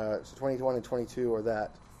 So 21 and 22 are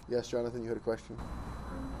that. Yes, Jonathan, you had a question?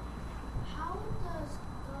 How does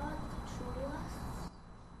God control us?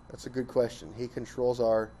 That's a good question. He controls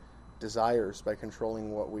our desires by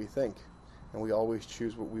controlling what we think. And we always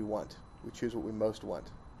choose what we want. We choose what we most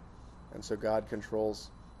want. And so God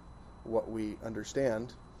controls what we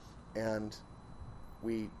understand, and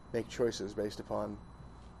we make choices based upon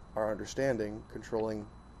our understanding, controlling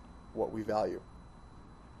what we value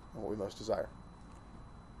and what we most desire.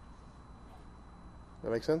 Does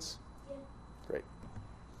that make sense? Yeah. Great.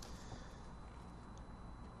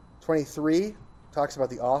 23 talks about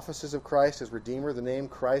the offices of Christ as Redeemer. The name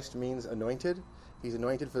Christ means anointed. He's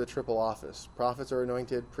anointed for the triple office. Prophets are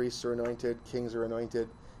anointed, priests are anointed, kings are anointed.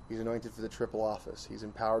 He's anointed for the triple office. He's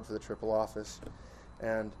empowered for the triple office.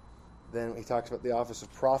 And then he talks about the office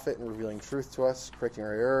of prophet and revealing truth to us, correcting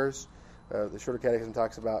our errors. The Shorter Catechism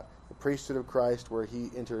talks about the priesthood of Christ, where he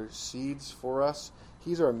intercedes for us.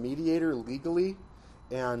 He's our mediator legally,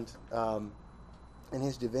 and in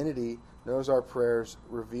his divinity knows our prayers,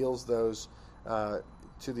 reveals those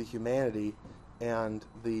to the humanity, and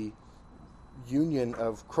the union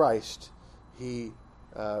of Christ.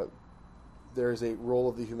 There is a role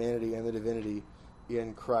of the humanity and the divinity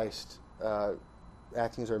in Christ,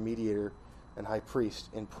 acting as our mediator and high priest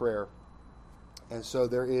in prayer. And so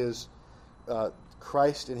there is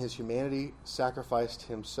Christ in his humanity sacrificed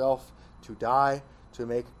himself to die, to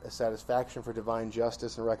make a satisfaction for divine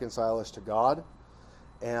justice and reconcile us to God.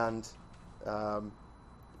 And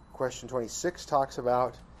question 26 talks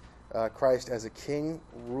about Christ as a king,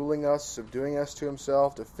 ruling us, subduing us to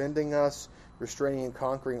himself, defending us, restraining and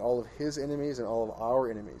conquering all of his enemies and all of our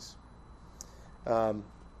enemies.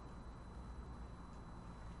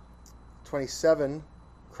 27,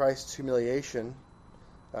 Christ's humiliation.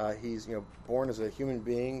 He's born as a human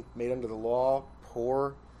being, made under the law,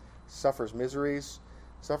 poor, suffers miseries,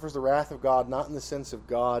 suffers the wrath of God, not in the sense of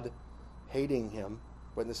God hating him,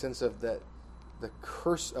 but in the sense of the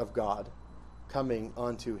curse of God coming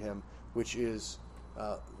onto him, which is,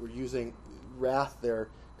 we're using wrath there.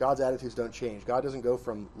 God's attitudes don't change. God doesn't go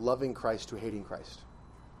from loving Christ to hating Christ.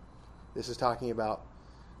 This is talking about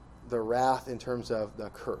the wrath in terms of the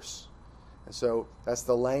curse. And so that's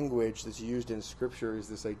the language that's used in Scripture, is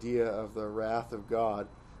this idea of the wrath of God.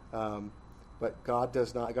 But God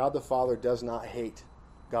the Father does not hate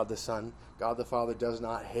God the Son. God the Father does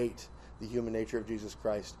not hate the human nature of Jesus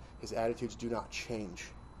Christ. His attitudes do not change.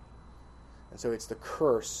 And so it's the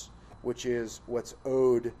curse which is what's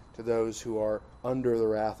owed to those who are under the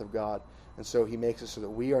wrath of God. And so he makes it so that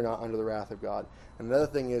we are not under the wrath of God. And another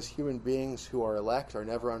thing is, human beings who are elect are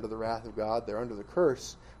never under the wrath of God. They're under the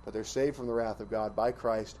curse, but they're saved from the wrath of God by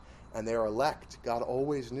Christ, and they are elect. God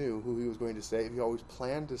always knew who he was going to save. He always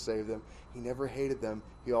planned to save them. He never hated them.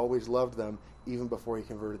 He always loved them, even before he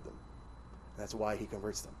converted them. That's why he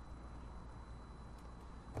converts them.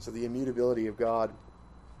 So the immutability of God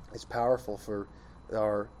is powerful for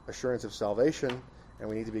our assurance of salvation, and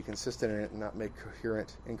we need to be consistent in it and not make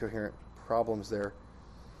incoherent problems there.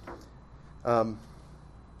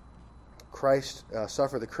 Christ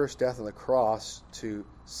suffered the cursed death on the cross to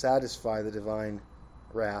satisfy the divine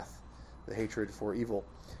wrath, the hatred for evil.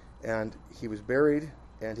 And he was buried,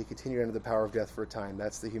 and he continued under the power of death for a time.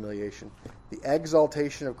 That's the humiliation. The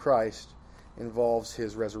exaltation of Christ involves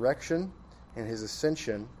his resurrection and his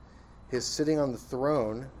ascension, his sitting on the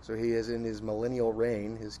throne, so he is in his millennial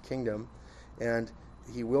reign, his kingdom, and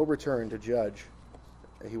he will return to judge.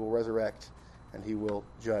 He will resurrect, and he will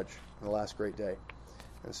judge on the last great day.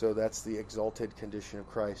 And so that's the exalted condition of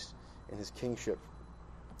Christ in his kingship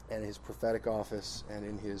and his prophetic office and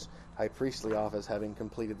in his high priestly office, having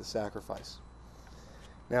completed the sacrifice.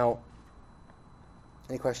 Now,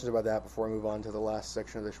 any questions about that before I move on to the last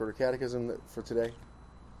section of the Shorter Catechism for today?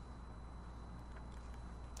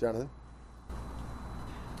 Jonathan?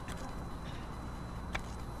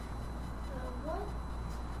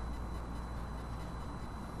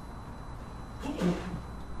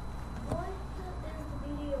 What is the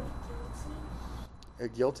meaning of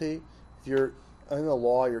guilty? Guilty, if you're in the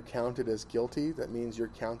law, you're counted as guilty. That means you're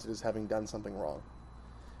counted as having done something wrong.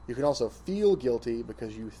 You can also feel guilty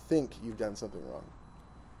because you think you've done something wrong.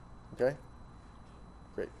 Okay?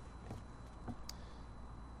 Great.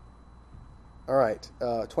 All right,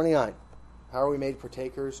 29. How are we made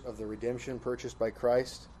partakers of the redemption purchased by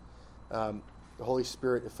Christ? The Holy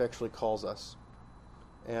Spirit effectually calls us.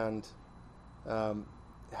 And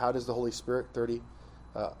how does the Holy Spirit, 30,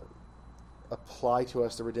 apply to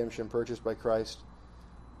us the redemption purchased by Christ?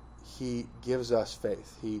 He gives us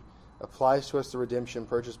faith. He applies to us the redemption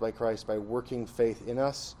purchased by Christ by working faith in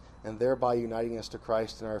us and thereby uniting us to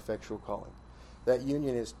Christ in our effectual calling. That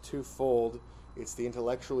union is twofold. It's the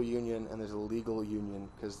intellectual union and there's a legal union,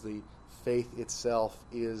 because the faith itself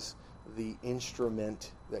is the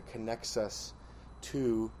instrument that connects us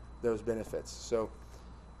to those benefits. So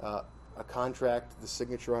a contract, the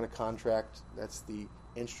signature on a contract, that's the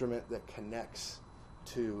instrument that connects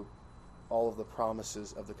to all of the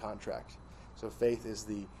promises of the contract. So faith is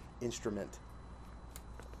the instrument.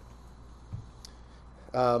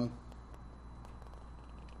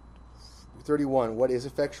 31. What is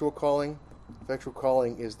effectual calling? Effectual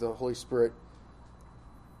calling is the Holy Spirit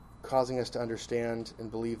causing us to understand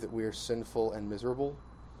and believe that we are sinful and miserable,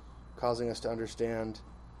 causing us to understand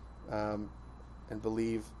and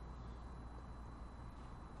believe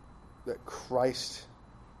that Christ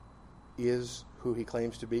is who he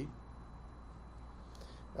claims to be,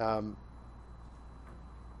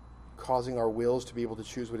 causing our wills to be able to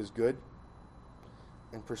choose what is good,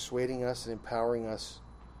 and persuading us and empowering us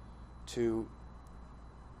to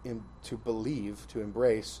believe, to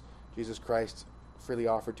embrace Jesus Christ freely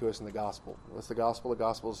offered to us in the gospel. What's the gospel? The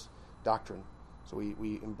gospel's doctrine. So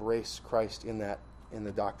we embrace Christ in the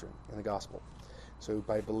doctrine, in the gospel. So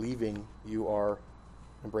by believing, you are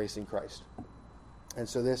embracing Christ. And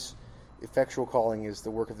so this effectual calling is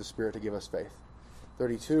the work of the Spirit to give us faith.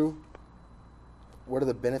 32, what are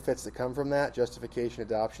the benefits that come from that? Justification,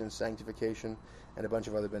 adoption, sanctification, and a bunch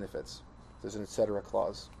of other benefits. There's an etc.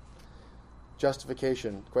 clause.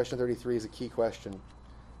 Justification, question 33 is a key question.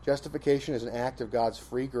 Justification is an act of God's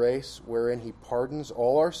free grace wherein he pardons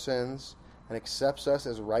all our sins and accepts us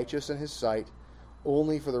as righteous in his sight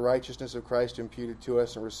only for the righteousness of Christ imputed to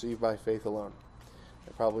us and received by faith alone.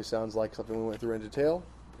 It probably sounds like something we went through in detail,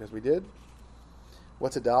 because we did.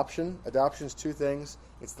 What's adoption? Adoption is two things.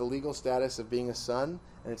 It's the legal status of being a son,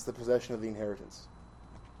 and it's the possession of the inheritance.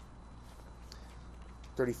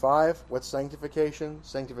 35, what's sanctification?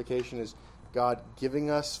 Sanctification is God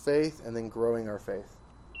giving us faith and then growing our faith.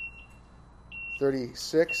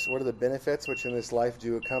 36, what are the benefits which in this life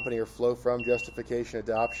do accompany or flow from justification,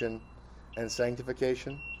 adoption, and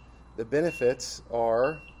sanctification? The benefits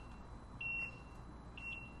are...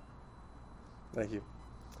 Thank you.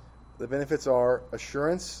 The benefits are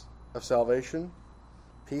assurance of salvation,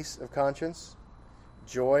 peace of conscience,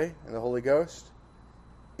 joy in the Holy Ghost,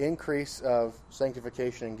 increase of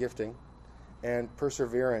sanctification and gifting, and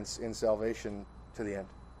perseverance in salvation to the end.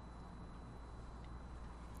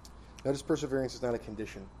 Notice perseverance is not a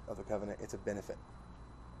condition of the covenant, it's a benefit.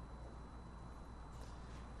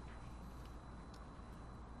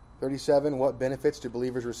 (37) What benefits do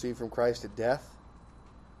believers receive from Christ at death?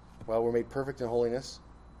 Well, we're made perfect in holiness.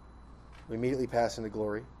 We immediately pass into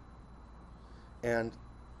glory. And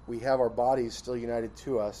we have our bodies still united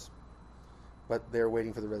to us, but they're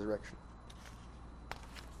waiting for the resurrection.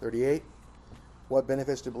 38. What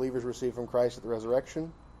benefits do believers receive from Christ at the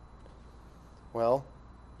resurrection? Well,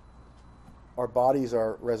 our bodies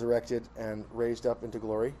are resurrected and raised up into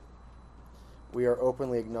glory. We are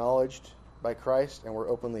openly acknowledged by Christ, and we're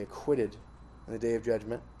openly acquitted in the day of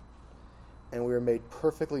judgment. And we are made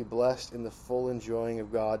perfectly blessed in the full enjoying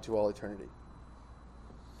of God to all eternity.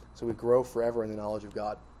 So we grow forever in the knowledge of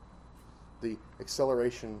God. The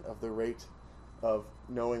acceleration of the rate of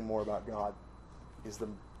knowing more about God is the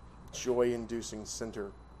joy-inducing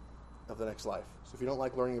center of the next life. So if you don't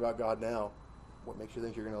like learning about God now, what makes you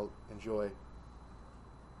think you're going to enjoy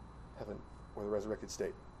heaven or the resurrected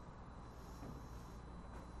state?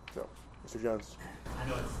 So, Mr. Jones. I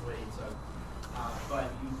know it's late, so... but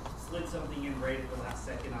you slid something in right at the last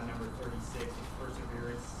second on number 36, with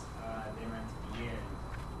perseverance there at the end.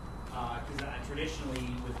 Because traditionally,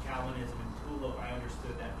 with Calvinism and Tulip, I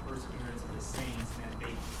understood that perseverance of the saints meant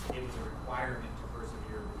it was a requirement to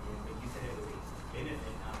persevere to the end. But you said it was a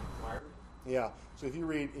benefit, not a requirement. Yeah. So if you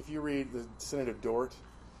read the Synod of Dort,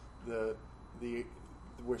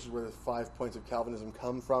 which is where the 5 points of Calvinism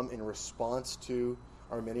come from in response to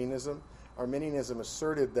Arminianism, Arminianism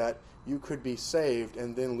asserted that you could be saved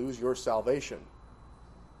and then lose your salvation,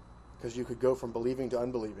 because you could go from believing to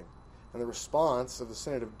unbelieving. And the response of the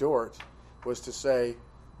Synod of Dort was to say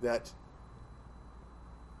that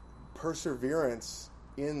perseverance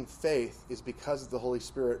in faith is because of the Holy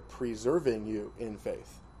Spirit preserving you in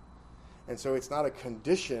faith. And so it's not a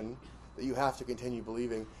condition that you have to continue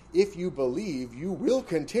believing. If you believe, you will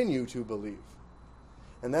continue to believe.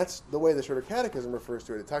 And that's the way the Shorter Catechism refers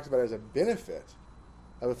to it. It talks about it as a benefit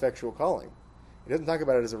of effectual calling. It doesn't talk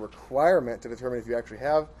about it as a requirement to determine if you actually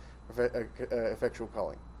have effectual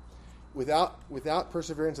calling. Without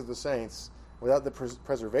perseverance of the saints, without the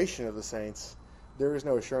preservation of the saints, there is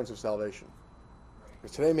no assurance of salvation.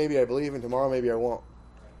 Because today maybe I believe and tomorrow maybe I won't.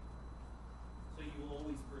 So you will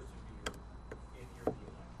always persevere if you're the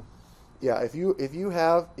elect.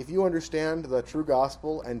 Yeah, if you understand the true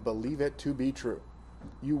gospel and believe it to be true,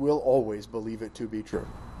 you will always believe it to be true.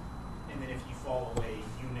 And then if you fall away,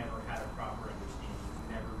 you never had a proper understanding.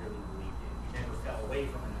 You never really believed it. You never fell away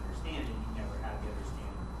from an understanding. You never had the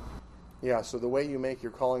understanding. Yeah, so the way you make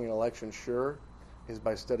your calling and election sure is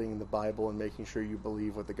by studying the Bible and making sure you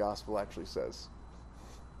believe what the gospel actually says.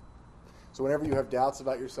 So whenever you have doubts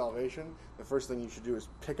about your salvation, the first thing you should do is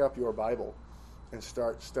pick up your Bible and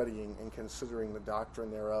start studying and considering the doctrine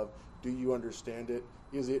thereof. Do you understand it?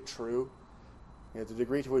 Is it true? The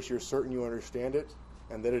degree to which you're certain you understand it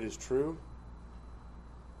and that it is true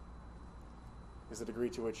is the degree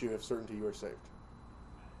to which you have certainty you are saved.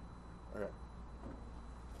 Okay.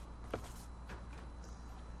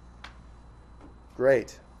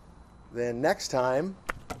 Great. Then next time,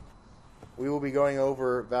 we will be going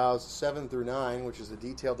over vows 7 through 9, which is a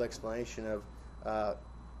detailed explanation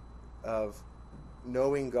of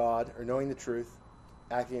knowing God, or knowing the truth,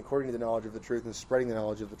 acting according to the knowledge of the truth, and spreading the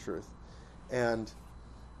knowledge of the truth. And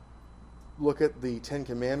look at the 10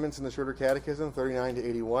 Commandments in the Shorter Catechism, 39 to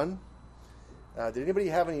 81. Did anybody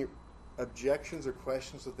have any objections or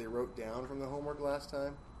questions that they wrote down from the homework last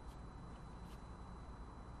time?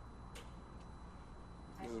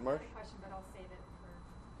 I Mrs. have Marsh? a question, but I'll save it for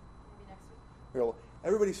maybe next week. Well,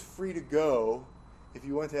 everybody's free to go. If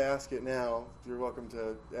you want to ask it now, you're welcome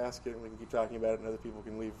to ask it, and we can keep talking about it, and other people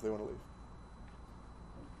can leave if they want to leave.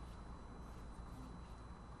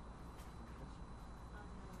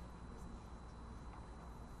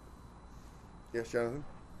 Yes, Jonathan?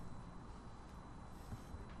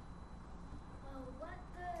 What is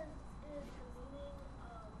the meaning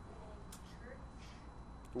of a church?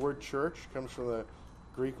 The word church comes from the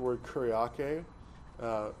Greek word kuriake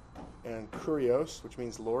and kurios, which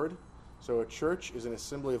means Lord. So a church is an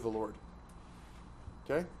assembly of the Lord.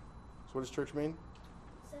 Okay? So what does church mean?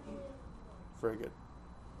 Assembly of the Lord. Very good.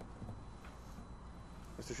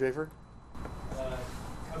 Mr. Schaefer?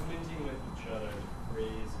 Covenanting with each other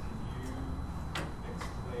phrase, could you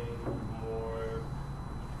explain more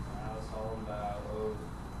how solemn vow oath,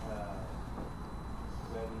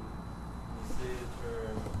 when you say the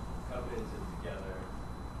term covenanted together,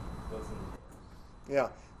 what's in the Yeah.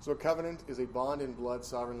 So a covenant is a bond in blood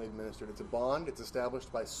sovereignly administered. It's a bond. It's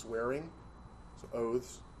established by swearing, so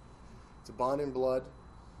oaths. It's a bond in blood.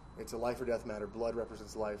 It's a life or death matter. Blood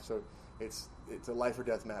represents life, so it's a life or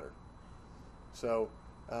death matter. So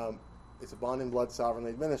it's a bond in blood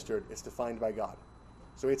sovereignly administered. It's defined by God.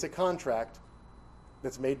 So it's a contract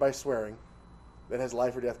that's made by swearing that has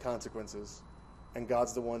life or death consequences, and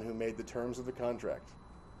God's the one who made the terms of the contract.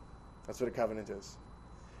 That's what a covenant is.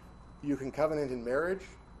 You can covenant in marriage.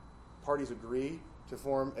 Parties agree to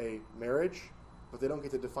form a marriage, but they don't get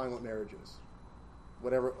to define what marriage is.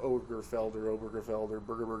 Whatever Obergefell or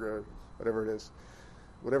Burgerberger, whatever it is.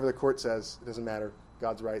 Whatever the court says, it doesn't matter.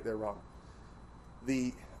 God's right, they're wrong.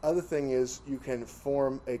 The other thing is you can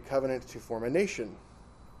form a covenant to form a nation,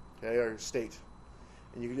 okay, or state.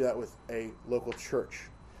 And you can do that with a local church.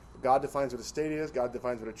 God defines what a state is. God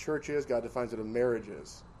defines what a church is. God defines what a marriage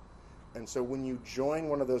is. And so when you join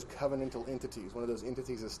one of those covenantal entities, one of those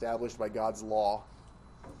entities established by God's law,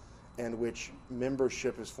 and which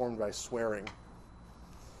membership is formed by swearing,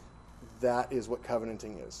 that is what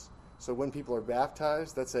covenanting is. So when people are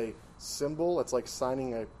baptized, that's a symbol. It's like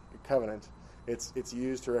signing a covenant. It's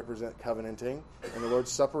used to represent covenanting. And the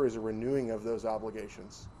Lord's Supper is a renewing of those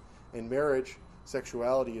obligations. In marriage,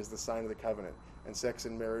 sexuality is the sign of the covenant. And sex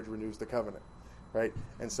in marriage renews the covenant. Right?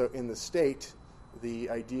 And so in the state, the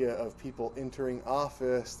idea of people entering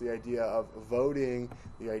office, the idea of voting,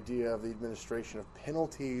 the idea of the administration of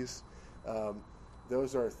penalties,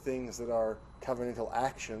 those are things that are covenantal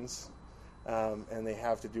actions, and they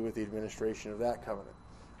have to do with the administration of that covenant.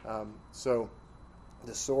 So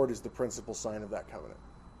the sword is the principal sign of that covenant.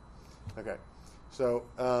 Okay, so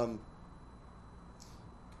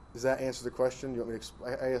Does that answer the question? You want me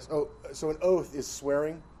to I guess. Oh, so an oath is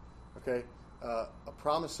swearing. Okay. A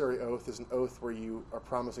promissory oath is an oath where you are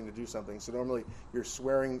promising to do something. So normally you're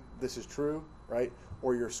swearing this is true, right?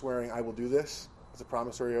 Or you're swearing I will do this. It's a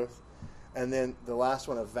promissory oath. And then the last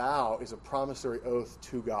one, a vow, is a promissory oath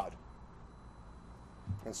to God.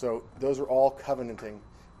 And so those are all covenanting.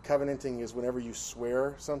 Covenanting is whenever you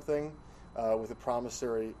swear something with a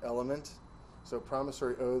promissory element. So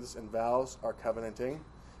promissory oaths and vows are covenanting.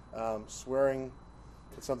 Swearing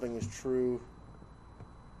that something is true,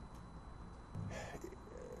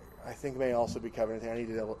 I think, may also be covenanting. I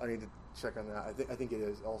need to check on that. I think it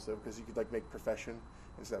is also, because you could like make profession,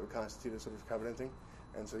 and so that would constitute a sort of covenanting,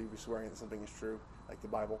 and so you'd be swearing that something is true, like the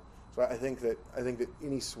Bible. So I think that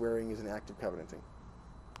any swearing is an act of covenanting.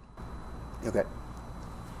 Okay.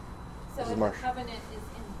 So if a covenant is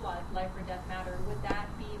in blood, life or death matter, would that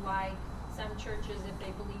be why some churches, if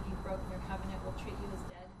they believe you've broken their covenant, will treat you as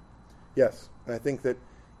dead? Yes, and I think that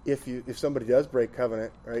if somebody does break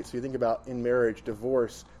covenant, right? So you think about in marriage,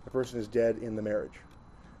 divorce, the person is dead in the marriage,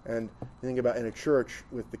 and you think about in a church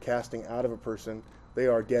with the casting out of a person, they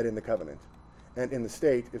are dead in the covenant, and in the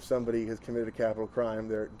state, if somebody has committed a capital crime,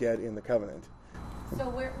 they're dead in the covenant. So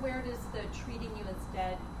where does the treating you as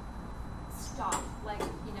dead stop? Like,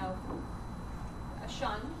 a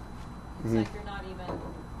shun. It's like you're not even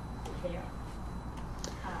there.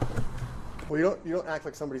 Well, you don't act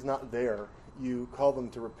like somebody's not there. You call them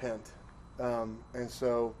to repent, and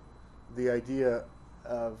so the idea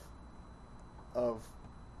of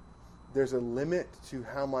there's a limit to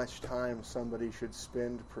how much time somebody should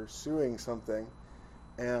spend pursuing something,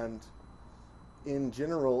 and in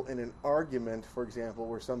general, in an argument, for example,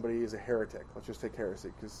 where somebody is a heretic, let's just take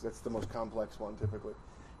heresy because that's the most complex one typically.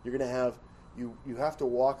 You're going to have you have to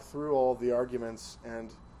walk through all the arguments,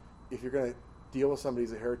 and if you're going to deal with somebody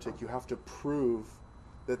as a heretic, you have to prove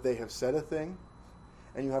that they have said a thing,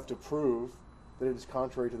 and you have to prove that it is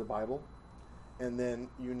contrary to the Bible, and then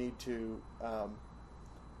you need to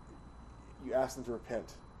you ask them to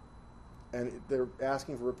repent, and their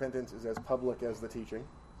asking for repentance is as public as the teaching,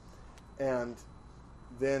 and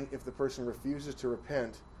then if the person refuses to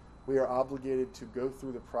repent, we are obligated to go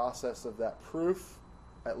through the process of that proof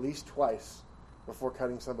at least twice before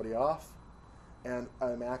cutting somebody off, and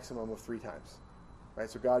a maximum of 3 times. Right?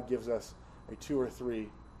 So God gives us a 2 or 3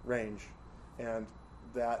 range, and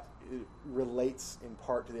that relates in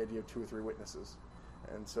part to the idea of 2 or 3 witnesses.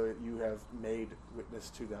 And so you have made witness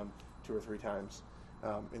to them 2 or 3 times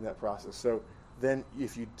in that process. So then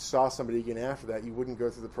if you saw somebody again after that, you wouldn't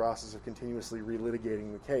go through the process of continuously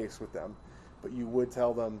relitigating the case with them, but you would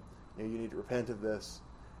tell them, you need to repent of this,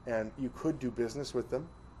 and you could do business with them,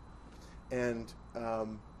 and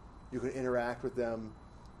you can interact with them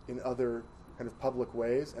in other kind of public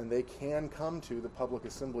ways, and they can come to the public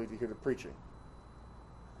assembly to hear the preaching.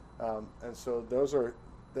 And so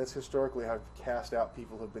that's historically how cast out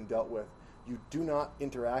people have been dealt with. You do not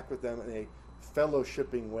interact with them in a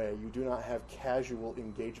fellowshipping way. You do not have casual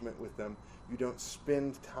engagement with them. You don't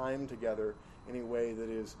spend time together in a way that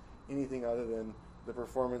is anything other than the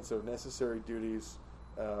performance of necessary duties,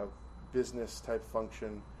 business type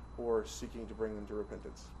function, or seeking to bring them to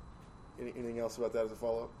repentance. Anything else about that as a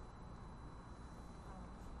follow-up?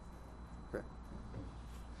 Okay.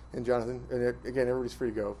 And Jonathan, and again, everybody's free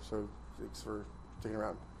to go, so thanks for sticking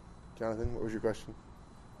around. Jonathan, what was your question?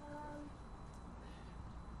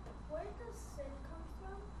 Where does sin come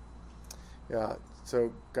from? Yeah,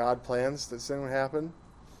 so God plans that sin would happen,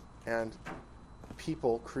 and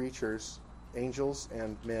people, creatures, angels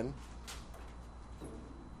and men,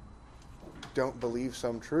 don't believe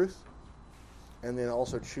some truth, and then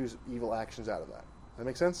also choose evil actions out of that. Does that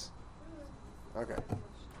make sense? Okay.